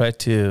like I try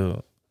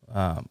to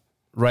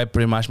write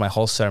pretty much my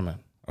whole sermon.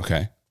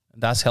 Okay,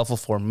 that's helpful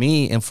for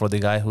me and for the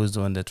guy who's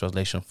doing the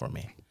translation for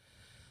me.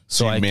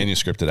 So you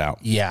manuscript it out.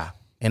 Yeah,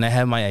 and I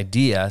have my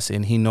ideas,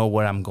 and he know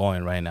where I'm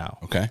going right now.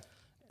 Okay.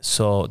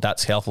 So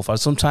that's helpful. For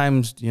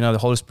sometimes, the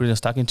Holy Spirit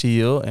is talking to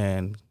you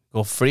and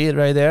go free it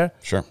right there.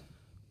 Sure.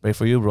 Pray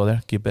for you,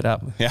 brother. Keep it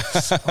up. Yeah.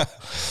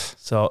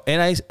 So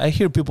and I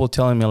hear people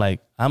telling me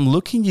like, I'm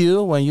looking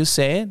you when you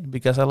say it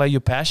because I like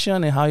your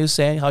passion and how you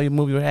say it, how you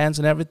move your hands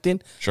and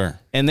everything. Sure.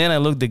 And then I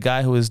look the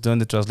guy who is doing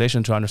the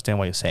translation to understand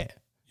what you say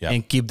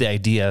and keep the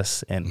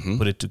ideas and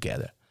put it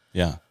together.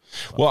 Yeah.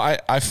 Well,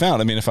 I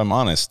found, if I'm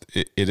honest,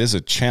 it is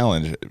a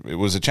challenge. It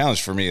was a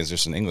challenge for me as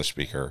just an English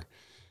speaker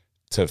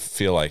to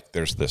feel like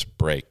there's this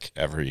break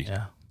every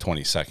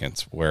 20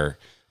 seconds where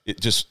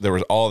there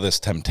was all this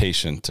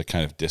temptation to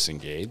kind of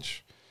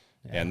disengage.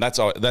 Yeah. And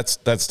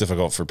that's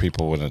difficult for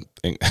people when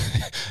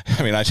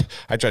I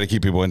try to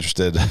keep people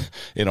interested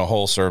in a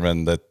whole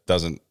sermon that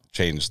doesn't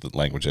change the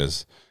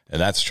languages, and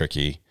that's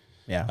tricky.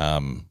 Yeah.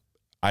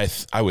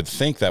 I would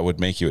think that would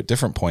make you at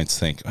different points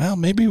think, well,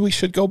 maybe we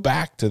should go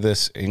back to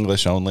this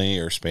English only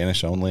or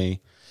Spanish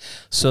only.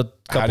 So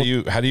how do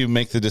you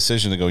make the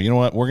decision to go, you know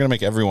what, we're going to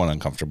make everyone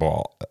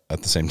uncomfortable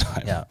at the same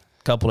time? Yeah.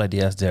 Couple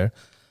ideas there.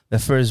 The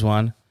first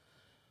one,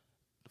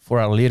 for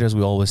our leaders,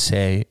 we always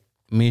say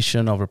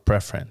mission over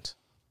preference.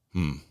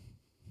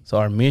 So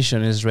our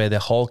mission is really the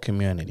whole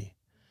community,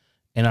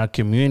 and our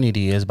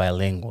community is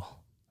bilingual.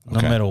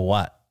 No matter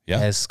what,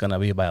 it's going to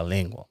be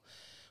bilingual.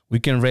 We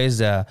can raise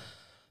the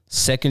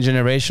second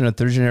generation or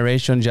third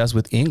generation just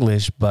with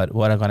English, but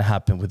what are going to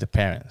happen with the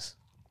parents?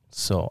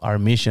 So our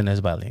mission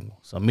is bilingual.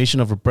 So mission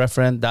over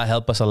preference, that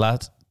helped us a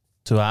lot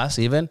to us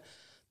even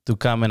to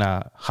come in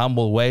a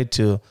humble way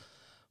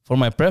for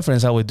my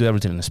preference, I would do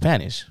everything in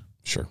Spanish.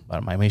 Sure.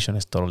 But my mission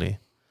is totally.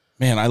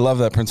 Man, I love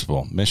that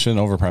principle, mission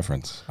over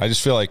preference. I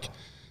just feel like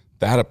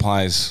that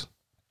applies.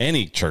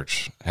 Any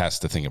church has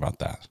to think about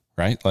that,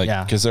 right? Like,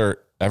 because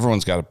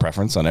everyone's got a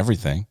preference on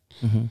everything.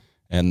 Mm-hmm.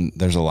 And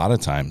there's a lot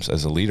of times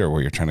as a leader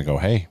where you're trying to go,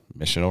 hey,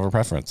 mission over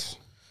preference.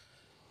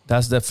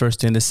 That's the first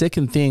thing. The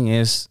second thing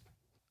is,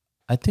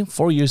 I think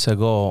 4 years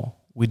ago,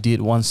 we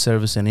did one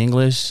service in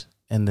English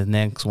and the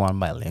next one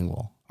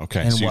bilingual.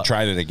 Okay, and so you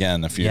tried it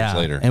again a few years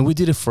later. And we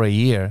did it for a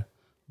year.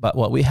 But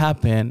what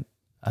happened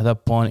at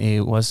that point,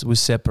 we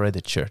separated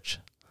the church.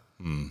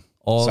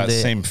 So that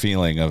same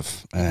feeling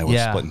of, we're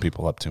splitting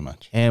people up too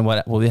much. And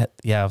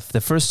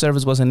the first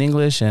service was in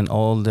English and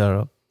all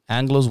the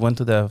Anglos went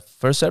to the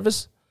first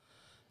service.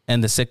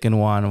 And the second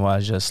one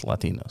was just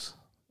Latinos.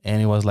 And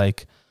it was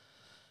like,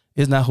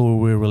 it's not who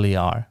we really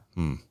are.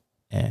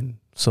 And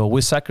so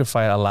we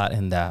sacrificed a lot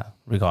in that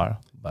regard.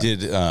 But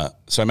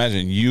so I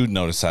imagine you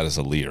noticed that as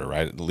a leader,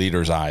 right? The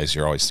leader's eyes,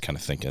 you're always kind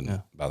of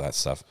thinking about that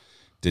stuff.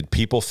 Did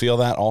people feel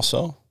that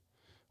also?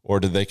 Or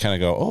did they kind of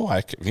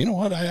go, you know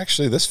what?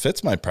 This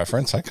fits my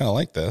preference. I kind of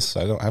like this.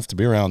 I don't have to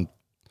be around.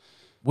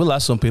 We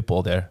lost some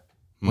people there.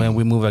 When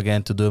we move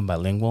again to doing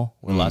bilingual,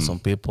 we lost some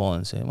people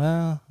and say,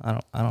 well, I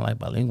don't like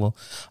bilingual.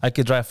 I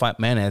could drive 5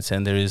 minutes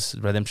and there is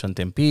Redemption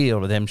Tempe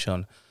or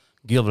Redemption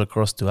Gilbert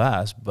close to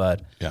us.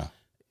 But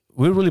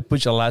we really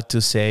push a lot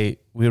to say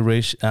we're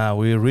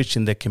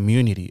reaching the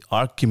community,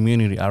 our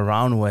community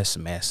around West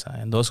Mesa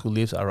and those who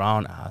live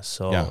around us.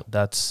 So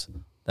that's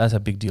a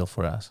big deal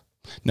for us.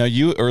 Now,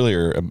 you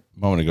earlier a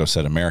moment ago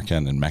said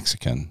American and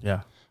Mexican.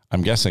 Yeah.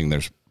 I'm guessing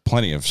there's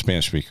plenty of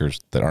Spanish speakers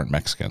that aren't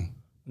Mexican.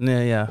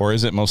 Yeah. Or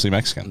is it mostly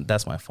Mexican?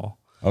 That's my fault.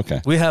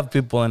 Okay. We have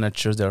people in the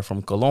church that are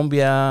from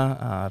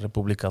Colombia,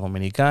 República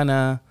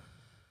Dominicana.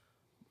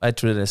 I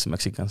treat it as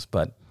Mexicans,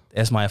 but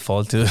it's my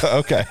fault too.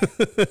 Okay.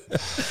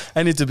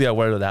 I need to be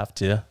aware of that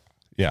too.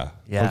 Yeah.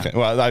 Yeah. Okay.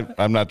 Well,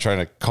 I'm not trying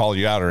to call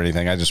you out or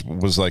anything. I just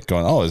was like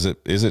going, oh, is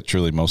it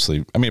truly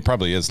mostly? I mean, it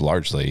probably is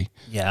largely.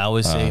 Yeah, I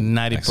would say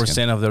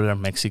 90% of them are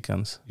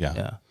Mexicans. Yeah.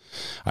 Yeah.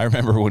 I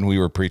remember when we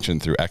were preaching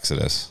through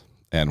Exodus,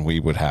 and we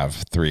would have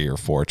 3 or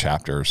 4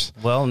 chapters.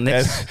 Well,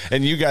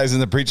 and you guys in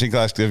the preaching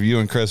class, you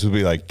and Chris would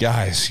be like,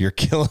 guys, you're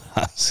killing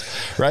us,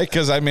 right?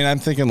 Because I mean, I'm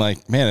thinking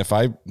like, man, if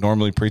I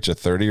normally preach a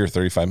 30 or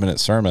 35-minute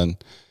sermon,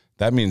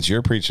 that means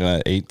you're preaching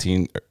an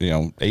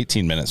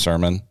 18-minute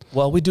sermon.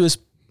 Well, we do is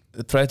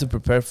try to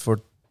prepare for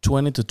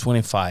 20 to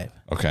 25.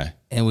 Okay.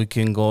 And we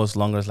can go as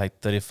long as like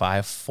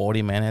 35,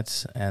 40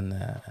 minutes and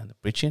the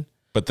preaching.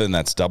 But then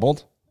that's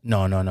doubled?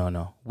 No.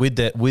 Well,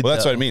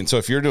 that's what I mean. So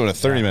if you're doing a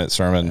 30-minute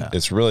sermon,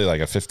 it's really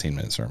like a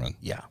 15-minute sermon.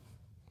 Yeah.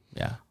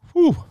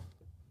 Whew.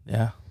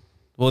 Yeah.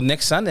 Well,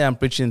 next Sunday I'm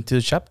preaching 2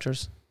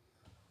 chapters,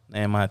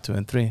 Nehemiah 2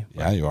 and 3.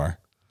 Yeah, you are.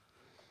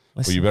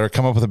 Well, you better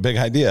come up with a big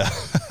idea.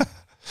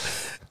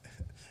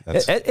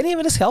 And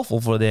even it's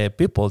helpful for the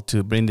people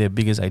to bring their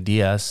biggest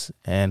ideas,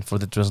 and for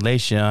the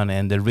translation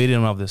and the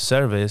reading of the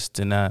service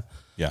to not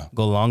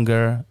go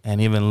longer, and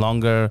even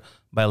longer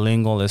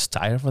bilingual is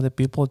tired for the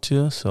people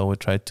too. So we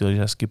try to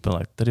just keep it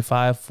like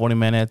 35, 40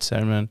 minutes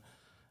sermon,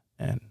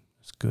 and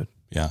it's good.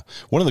 Yeah.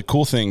 One of the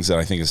cool things that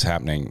I think is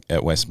happening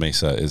at West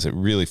Mesa is it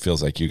really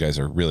feels like you guys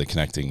are really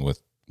connecting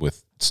with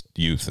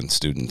youth and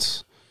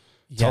students.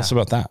 Tell us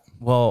about that.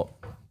 Well,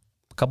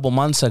 a couple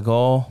months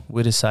ago,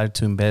 we decided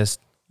to invest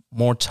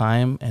more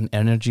time and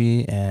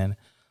energy and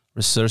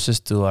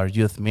resources to our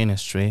youth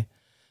ministry,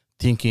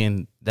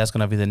 thinking that's going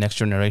to be the next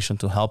generation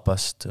to help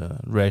us to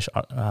reach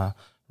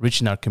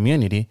in our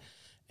community.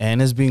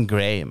 And it's been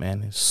great,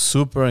 man. It's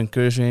super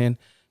encouraging.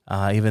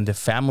 Even the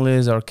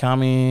families are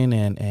coming,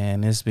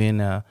 and it's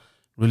been a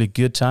really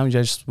good time.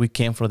 We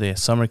came for the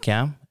summer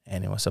camp,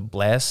 and it was a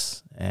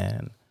blast.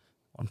 And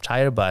I'm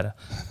tired, but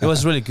it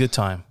was a really good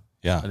time.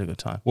 Yeah. Really good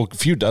time. Well, a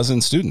few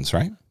dozen students,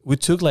 right? We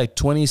took like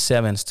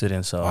 27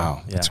 students. So,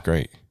 wow, that's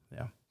great.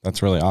 Yeah.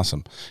 That's really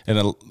awesome.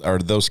 And are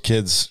those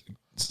kids,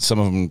 some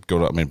of them go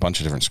to, a bunch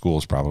of different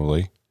schools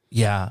probably.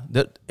 Yeah.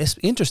 It's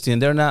interesting.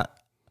 They're not,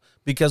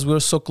 because we're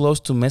so close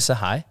to Mesa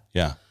High.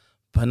 Yeah.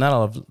 But not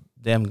all of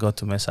them go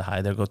to Mesa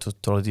High. They go to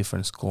totally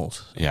different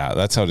schools. Yeah,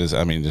 that's how it is.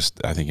 I mean,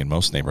 I think in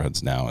most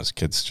neighborhoods now, as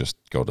kids just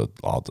go to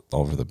all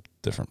over the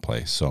different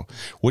place. So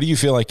what do you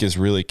feel like is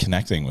really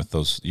connecting with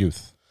those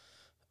youth?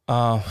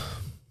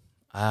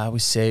 I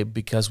would say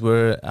because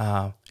we're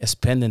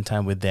spending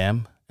time with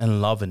them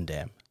and loving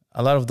them.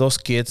 A lot of those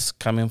kids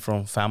coming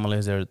from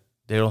families, they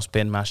don't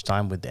spend much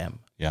time with them.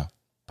 Yeah.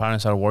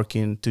 Parents are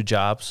working 2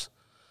 jobs,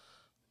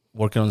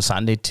 working on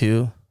Sunday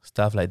too,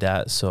 stuff like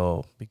that.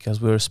 So because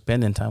we're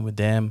spending time with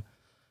them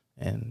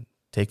and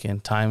taking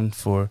time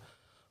for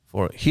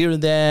hearing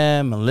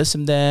them and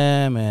listening to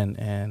them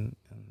and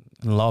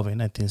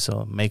loving, I think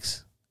so it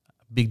makes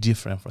a big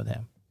difference for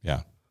them.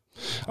 Yeah.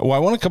 Well, I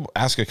want to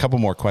ask a couple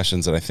more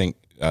questions that I think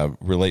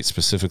relate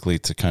specifically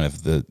to kind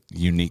of the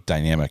unique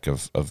dynamic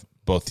of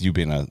both you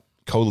being a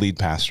co-lead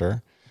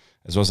pastor,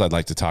 as well as I'd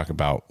like to talk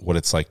about what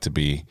it's like to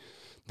be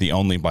the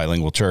only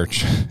bilingual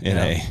church in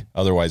a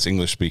otherwise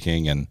English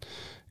speaking and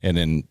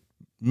in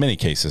many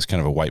cases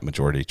kind of a white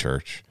majority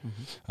church.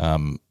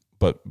 Mm-hmm.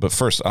 But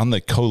first on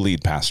the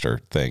co-lead pastor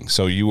thing.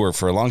 So you were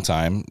for a long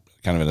time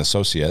kind of an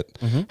associate.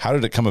 Mm-hmm. How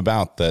did it come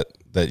about that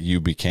you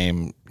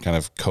became kind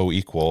of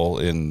co-equal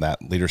in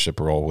that leadership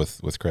role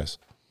with Chris?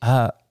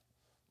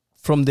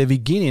 From the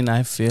beginning,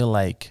 I feel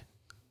like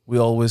we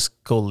always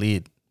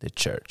co-lead the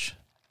church,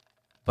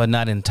 but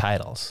not in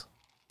titles.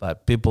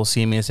 But people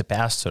see me as a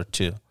pastor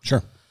too.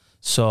 Sure.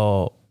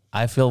 So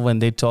I feel when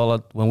we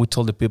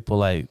told the people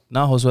like,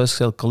 no, Josué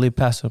is a co-lead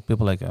pastor,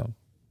 people like,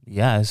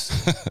 yes.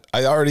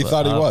 I already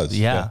thought he was.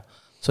 Yeah.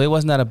 So it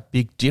was not a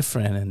big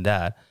difference in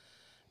that.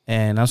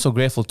 And I'm so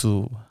grateful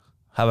to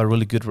have a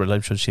really good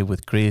relationship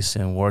with Chris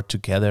and work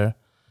together,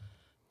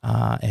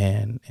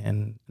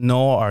 and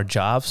know our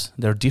jobs.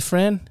 They're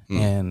different.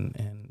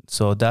 And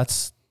so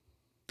that's,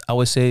 I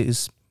would say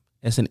it's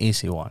an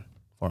easy one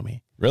for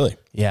me. Really?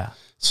 Yeah.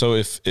 So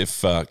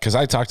if cause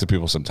I talk to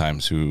people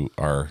sometimes who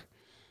are,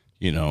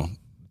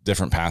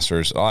 different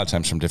pastors, a lot of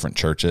times from different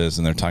churches,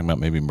 and they're talking about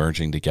maybe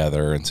merging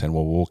together and saying,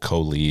 well, we'll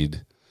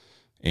co-lead.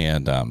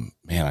 And,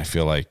 man, I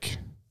feel like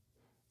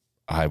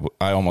I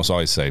almost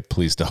always say,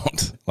 please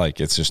don't.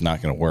 Like, it's just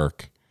not going to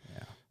work.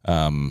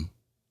 Yeah.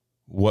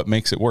 What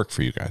makes it work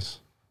for you guys?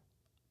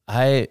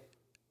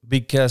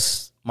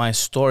 Because my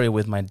story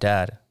with my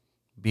dad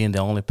being the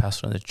only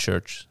pastor in the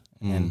church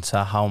and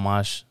saw how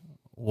much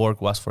work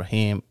was for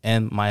him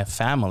and my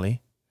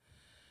family,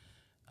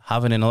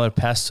 having another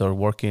pastor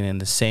working in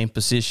the same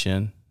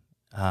position,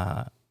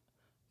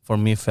 for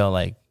me felt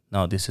like,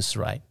 no, this is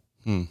right.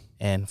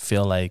 And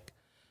feel like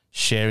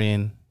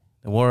sharing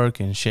the work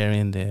and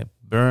sharing the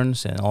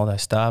burns and all that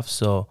stuff.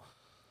 So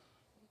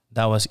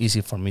that was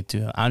easy for me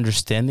to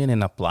understanding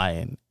and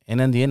applying.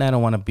 And in the end, I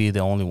don't want to be the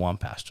only one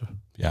pastor.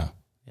 Yeah.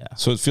 Yeah.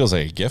 So it feels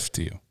like a gift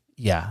to you.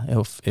 Yeah,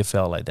 it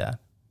felt like that.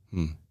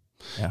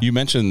 Yeah. You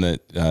mentioned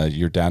that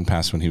your dad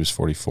passed when he was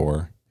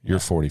 44. You're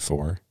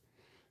 44.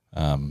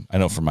 I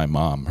know for my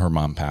mom, her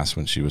mom passed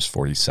when she was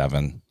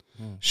 47.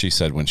 She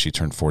said when she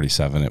turned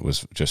 47, it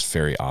was just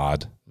very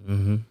odd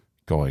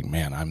going,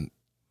 man,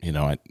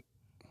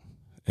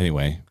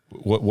 anyway,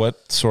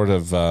 what sort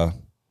of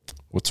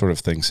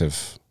things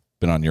have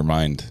been on your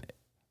mind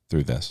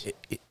through this?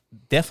 It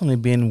definitely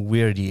been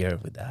weird year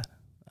with that.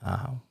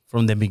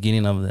 From the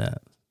beginning of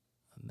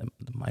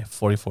my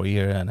 44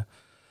 year, and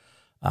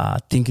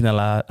thinking a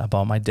lot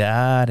about my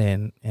dad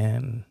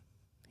and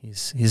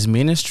his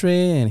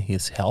ministry and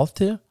his health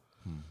too.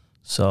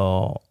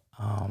 So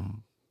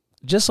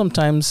just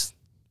sometimes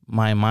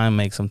my mind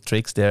makes some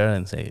tricks there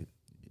and say,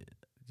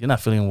 you're not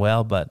feeling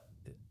well, but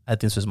I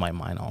think this was my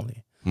mind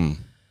only.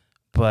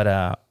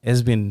 But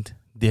it's been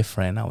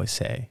different, I would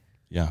say.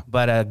 Yeah.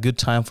 But a good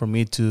time for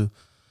me to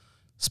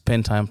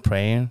spend time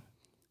praying,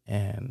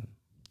 and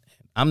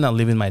I'm not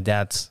living my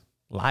dad's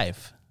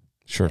life.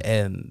 Sure.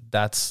 And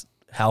that's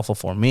helpful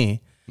for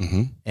me.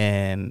 Mm-hmm.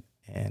 And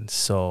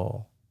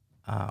so,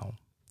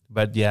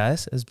 but yeah,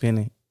 it's been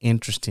an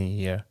interesting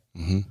year.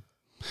 Mm-hmm.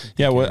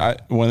 Yeah. One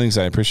of the things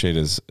I appreciate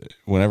is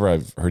whenever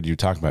I've heard you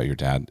talk about your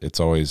dad,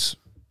 it's always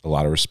a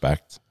lot of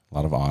respect, a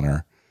lot of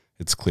honor.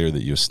 It's clear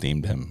that you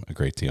esteemed him a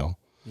great deal.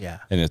 Yeah.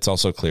 And it's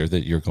also clear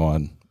that you're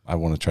going, I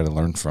want to try to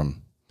learn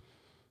from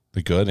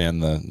the good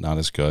and the not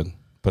as good.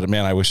 But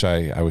man, I wish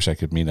I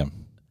could meet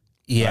him.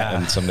 Yeah.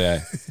 And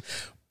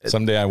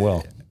someday I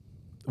will.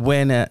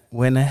 When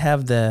I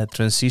have the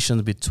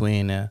transition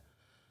between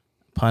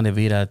Ponte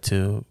Vida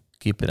to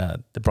keep it at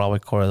the Broadway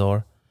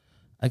corridor,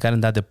 I got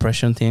in that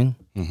depression thing.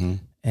 Mm-hmm.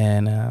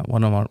 And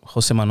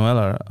Jose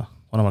Manuel,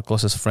 one of our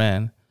closest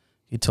friends,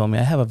 he told me,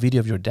 I have a video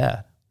of your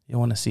dad. You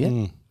want to see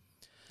it?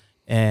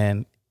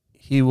 And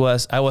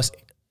I was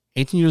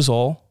 18 years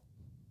old,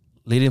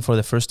 leading for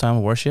the first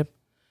time worship,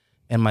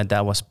 and my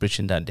dad was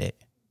preaching that day.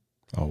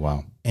 Oh,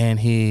 wow. And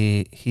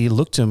he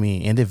looked to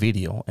me in the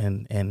video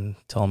and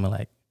told me,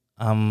 like,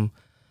 I'm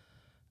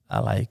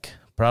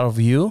proud of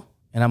you,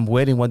 and I'm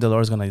waiting what the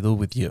Lord's going to do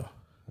with you.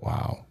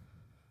 Wow.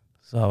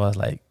 So I was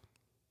like,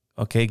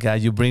 okay,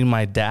 God, you bring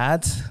my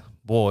dad's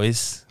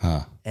voice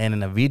and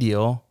in a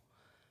video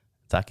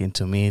talking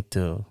to me,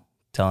 to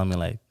telling me,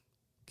 like,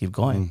 keep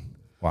going.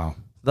 Wow.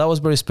 That was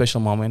a very special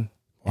moment.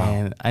 Wow.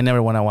 And I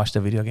never want to watch the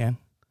video again.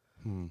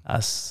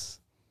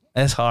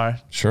 It's hard.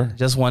 Sure.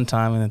 Just one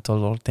time, and I told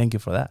the Lord, thank you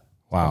for that.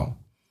 Wow.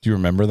 Do you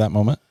remember that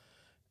moment?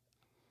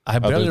 I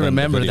barely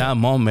remember that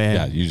moment.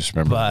 Yeah, you just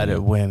remember.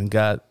 But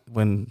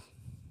when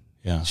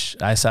yeah,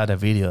 I saw the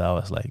video, I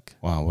was like,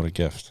 wow, what a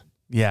gift.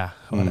 Yeah,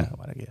 what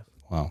a gift.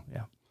 Wow.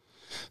 Yeah.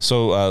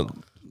 So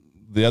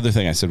the other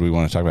thing I said we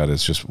want to talk about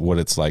is just what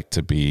it's like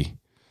to be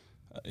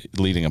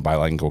leading a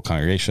bilingual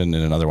congregation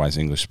in an otherwise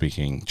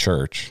English-speaking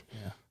church.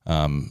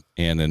 Yeah.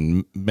 And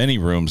in many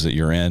rooms that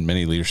you're in,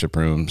 many leadership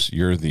rooms,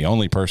 you're the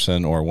only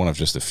person or one of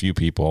just a few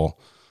people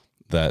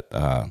that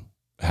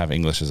have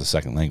English as a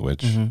second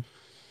language.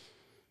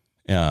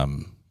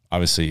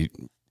 Obviously,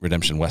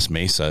 Redemption West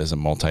Mesa is a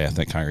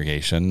multi-ethnic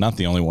congregation, not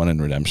the only one in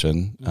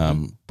Redemption,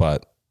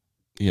 but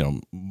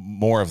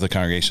more of the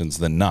congregations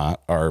than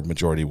not are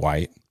majority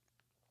white.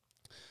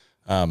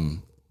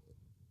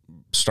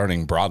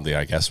 Starting broadly,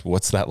 I guess,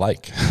 what's that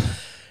like?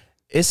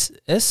 It's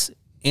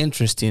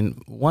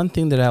interesting. One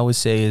thing that I would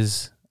say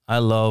is I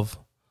love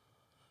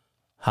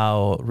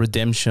how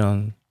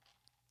Redemption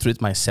treats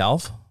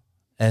myself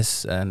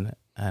as an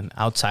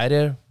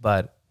outsider,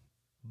 but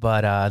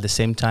at the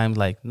same time,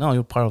 like, no,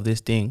 you're part of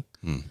this thing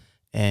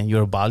and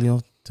you're value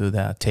to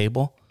the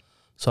table.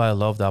 So I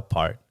love that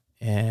part.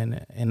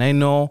 And I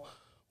know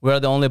we're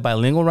the only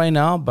bilingual right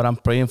now, but I'm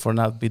praying for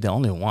not to be the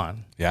only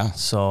one. Yeah.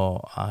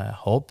 So I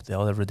hope the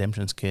other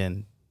redemptions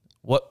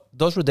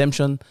those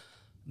redemption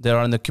that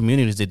are in the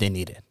communities that they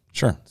need it.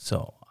 Sure.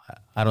 So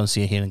I don't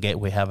see here in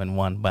Gateway having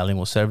one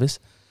bilingual service.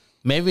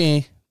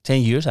 Maybe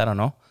 10 years, I don't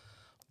know.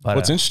 But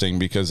it's interesting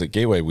because at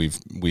Gateway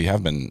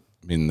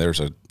there's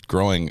a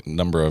growing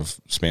number of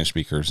Spanish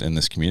speakers in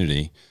this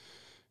community,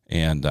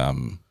 and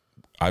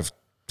I've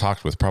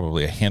talked with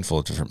probably a handful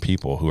of different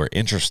people who are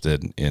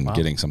interested in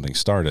getting something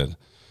started.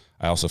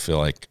 I also feel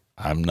like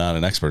I'm not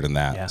an expert in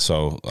that,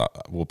 so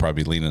we'll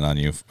probably be leaning on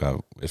you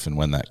if and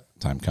when that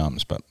time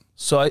comes. But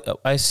so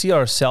I see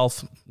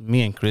ourselves,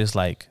 me and Chris,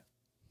 like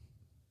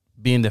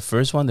being the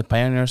first one, the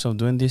pioneers of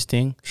doing this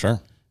thing.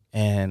 Sure.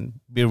 And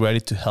be ready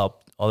to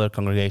help other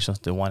congregations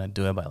that want to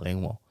do it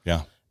bilingual.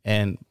 Yeah.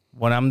 And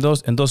when I'm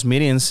in those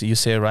meetings, you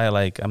say, right,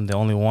 like I'm the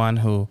only one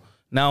who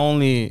not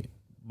only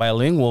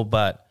bilingual,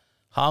 but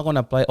how I'm going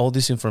to apply all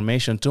this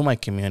information to my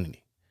community.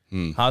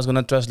 How it's going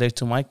to translate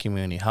to my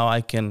community. How I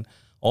can,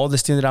 all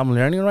this thing that I'm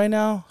learning right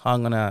now, how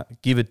I'm going to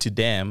give it to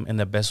them in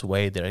the best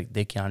way that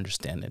they can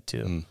understand it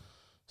too.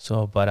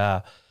 So,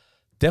 but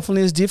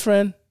definitely it's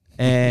different.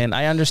 And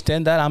I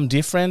understand that. I'm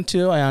different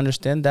too. I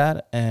understand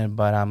that.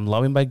 But I'm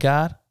loved by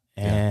God.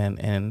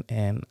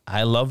 And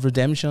I love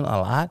Redemption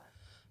a lot.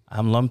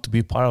 I'm loved to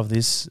be part of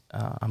this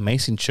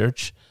amazing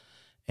church.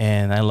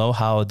 And I love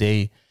how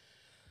they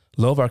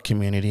love our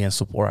community and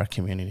support our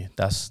community.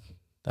 That's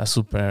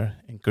super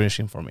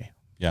encouraging for me.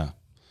 Yeah.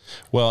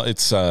 Well,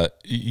 it's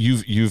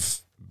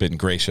you've been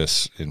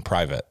gracious in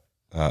private.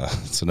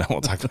 So now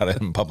we'll talk about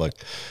it in public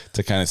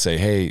to kind of say,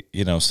 hey,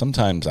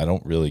 sometimes I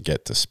don't really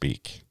get to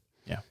speak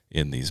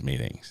in these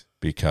meetings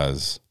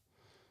because,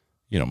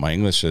 my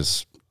English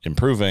is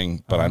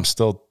improving, but I'm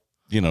still,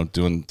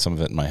 doing some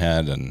of it in my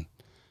head and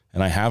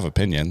I have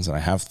opinions and I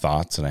have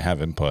thoughts and I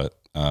have input.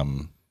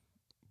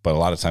 But a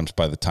lot of times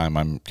by the time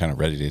I'm kind of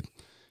ready to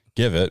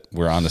give it,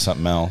 we're on to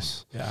something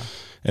else. Yeah.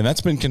 And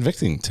that's been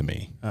convicting to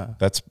me.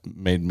 That's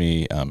made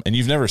me, and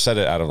you've never said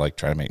it out of like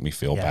trying to make me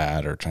feel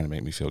bad or trying to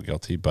make me feel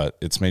guilty, but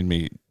it's made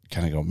me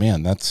kind of go,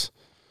 man, that's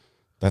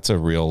a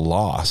real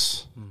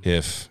loss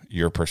if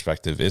your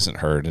perspective isn't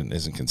heard and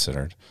isn't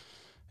considered.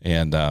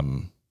 And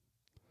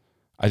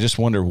I just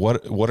wonder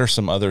what are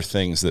some other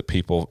things that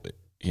people,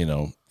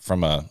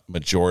 from a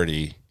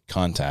majority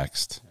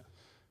context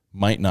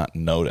might not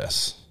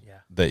notice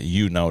that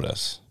you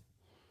notice?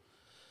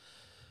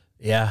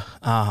 Yeah.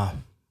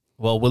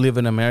 Well, we live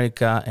in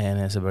America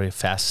and it's a very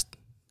fast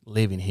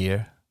living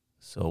here.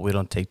 So we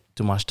don't take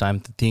too much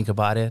time to think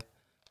about it.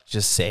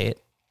 Just say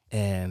it.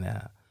 And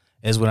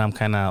it's when I'm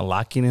kind of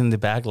locking in the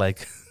back.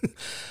 Like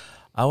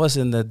I was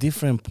in a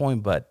different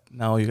point, but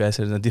now you guys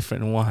are in a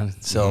different one.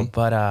 So,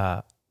 but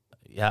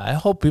I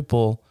hope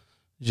people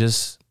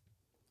just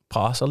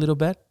pause a little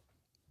bit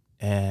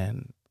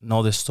and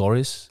know the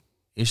stories.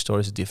 Each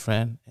story is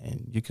different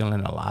and you can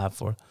learn a lot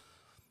for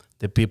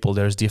the people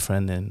there's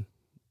different than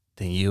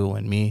you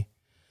and me.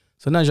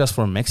 So not just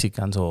for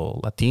Mexicans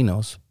or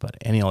Latinos, but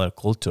any other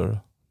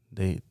culture,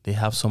 they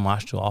have so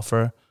much to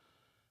offer,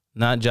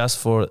 not just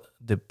for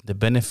the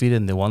benefit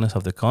and the wellness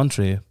of the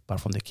country, but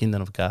from the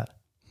kingdom of God.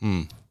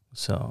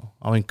 So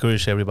I would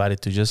encourage everybody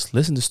to just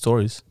listen to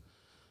stories.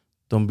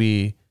 Don't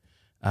be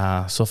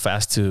so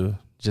fast to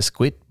just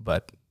quit,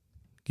 but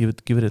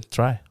give it a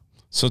try.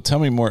 So tell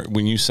me more,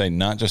 when you say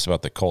not just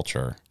about the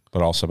culture,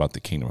 but also about the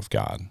kingdom of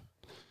God,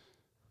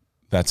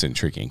 that's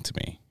intriguing to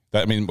me.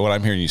 What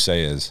I'm hearing you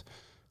say is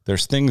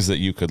there's things that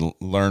you could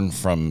learn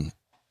from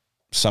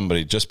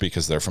somebody just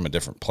because they're from a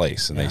different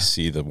place and they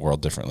see the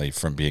world differently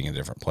from being in a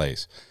different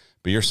place.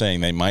 But you're saying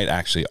they might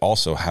actually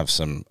also have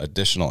some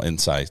additional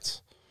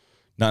insights,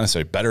 not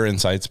necessarily better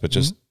insights, but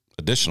just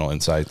additional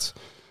insights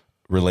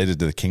related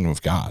to the kingdom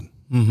of God.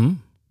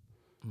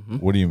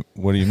 What do you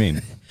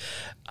mean?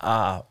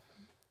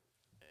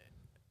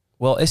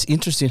 Well, it's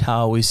interesting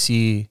how we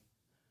see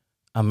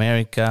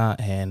America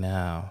and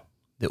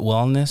the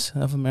wellness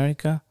of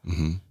America.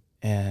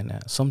 And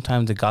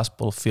sometimes the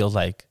gospel feels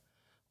like,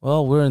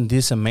 well, we're in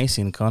this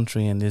amazing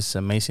country and this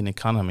amazing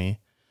economy.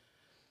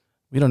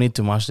 We don't need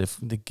too much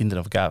the kingdom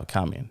of God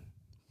coming.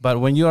 But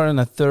when you are in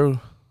a third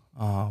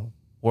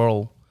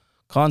world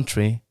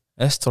country,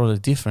 it's totally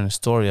different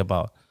story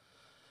about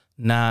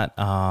not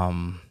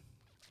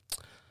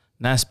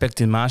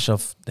expecting much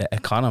of the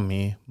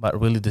economy, but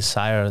really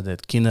desire the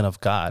kingdom of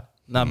God.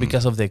 Not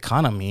because of the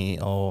economy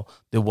or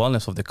the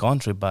wellness of the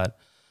country, but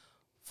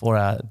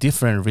for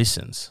different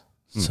reasons.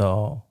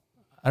 So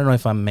I don't know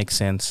if I make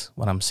sense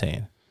what I'm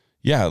saying.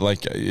 Yeah,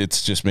 like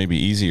it's just maybe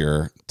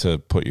easier to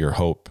put your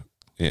hope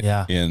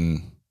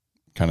in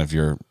kind of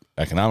your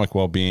economic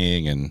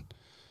well-being, and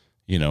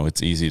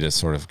it's easy to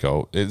sort of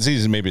go. It's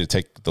easy maybe to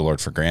take the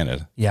Lord for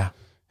granted. Yeah,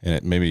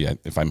 and maybe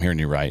if I'm hearing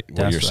you right,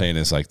 what you're saying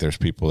is like there's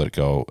people that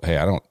go, "Hey,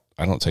 I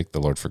don't take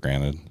the Lord for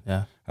granted.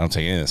 Yeah, I don't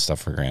take any of this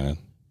stuff for granted."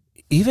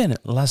 Even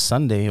last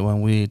Sunday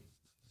when we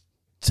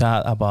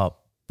talked about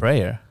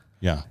prayer,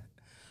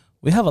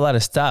 we have a lot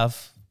of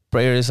stuff.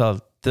 Prayer is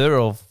a third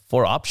or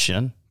fourth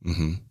option,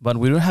 but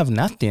we don't have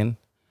nothing.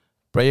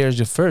 Prayer is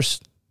your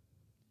first.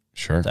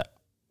 Sure.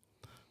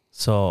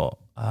 So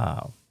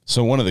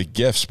one of the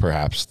gifts,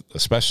 perhaps,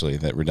 especially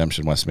that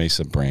Redemption West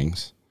Mesa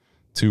brings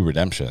to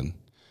Redemption,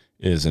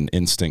 is an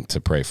instinct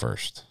to pray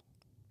first.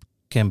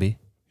 Can be.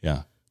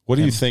 Yeah. What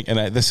do you think?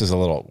 And this is a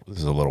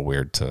little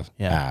weird to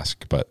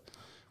ask, but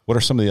what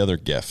are some of the other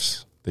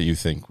gifts that you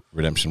think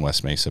Redemption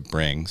West Mesa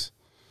brings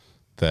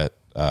that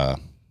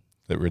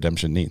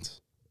Redemption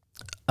needs?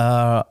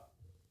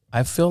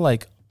 I feel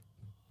like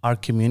our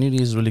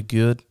community is really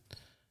good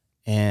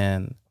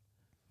and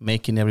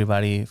making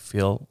everybody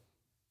feel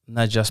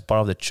not just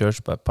part of the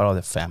church, but part of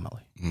the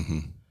family.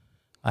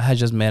 I had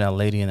just met a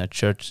lady in a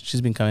church.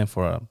 She's been coming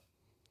for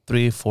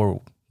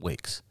 3-4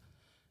 weeks.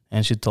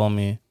 And she told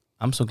me,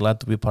 I'm so glad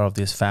to be part of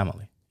this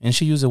family. And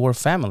she used the word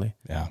family.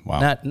 Yeah,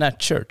 wow. Not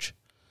church.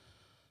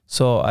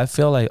 So I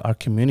feel like our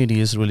community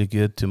is really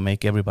good to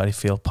make everybody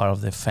feel part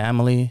of the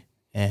family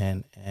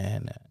and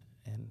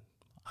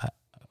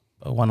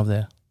one of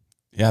the.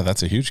 Yeah,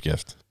 that's a huge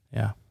gift.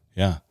 Yeah.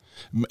 Yeah.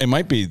 It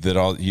might be that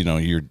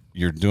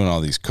you're doing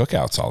all these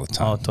cookouts all the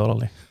time. Oh,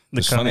 totally.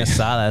 The carne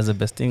asada is the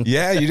best thing.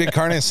 Yeah, you did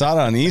carne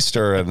asada on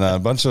Easter, and a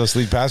bunch of us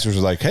lead pastors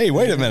were like, "Hey,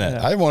 wait a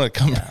minute! I want to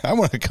come. I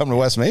want to come to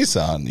West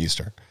Mesa on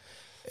Easter."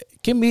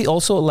 It can be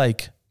also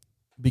like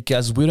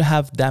because we don't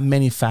have that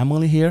many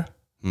family here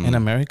in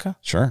America.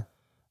 Sure,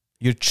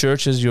 your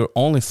church is your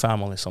only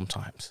family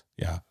sometimes.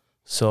 Yeah.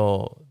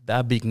 So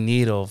that big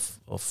need of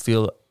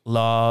feel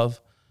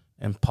love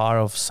and part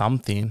of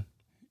something.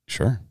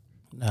 Sure.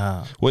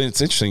 Well,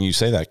 it's interesting you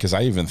say that, because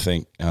I even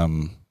think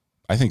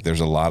I think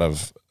there's a lot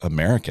of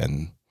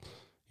American,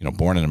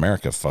 born in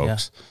America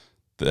folks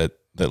that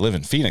live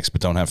in Phoenix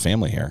but don't have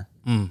family here,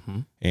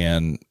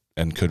 and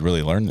could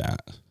really learn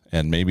that,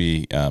 and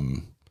maybe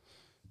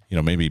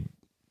maybe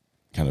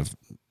kind of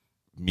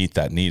meet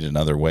that need in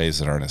other ways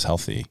that aren't as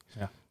healthy.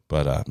 Yeah.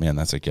 But man,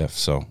 that's a gift.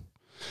 So,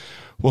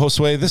 well,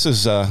 Josue, this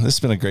has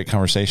been a great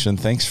conversation.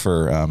 Thanks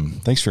for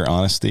your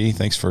honesty.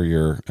 Thanks for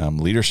your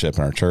leadership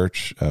in our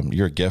church.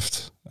 You're a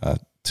gift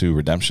to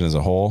Redemption as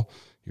a whole.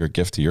 You're a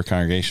gift to your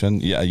congregation.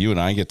 Yeah, you and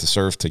I get to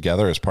serve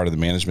together as part of the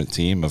management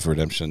team of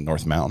Redemption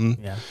North Mountain.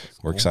 Yeah,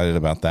 we're excited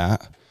about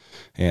that.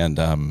 And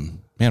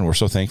man, we're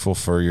so thankful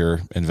for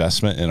your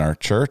investment in our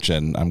church,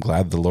 and I'm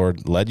glad the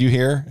Lord led you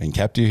here and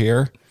kept you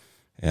here.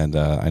 And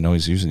I know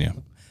He's using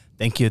you.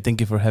 Thank you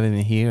for having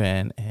me here,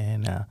 and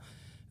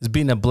it's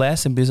been a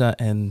blessing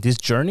in this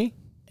journey,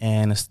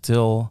 and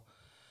still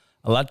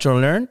a lot to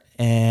learn,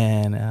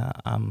 and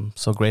I'm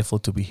so grateful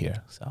to be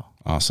here. So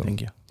awesome.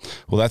 Thank you.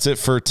 Well, that's it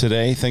for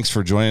today. Thanks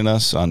for joining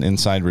us on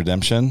Inside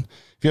Redemption.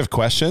 If you have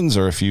questions,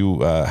 or if you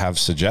have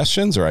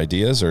suggestions or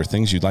ideas or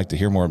things you'd like to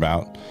hear more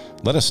about,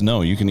 let us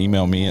know. You can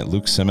email me at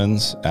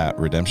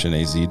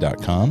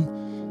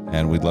lukesimmons@redemptionaz.com,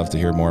 and we'd love to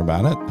hear more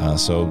about it.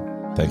 So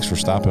thanks for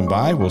stopping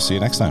by. We'll see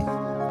you next time.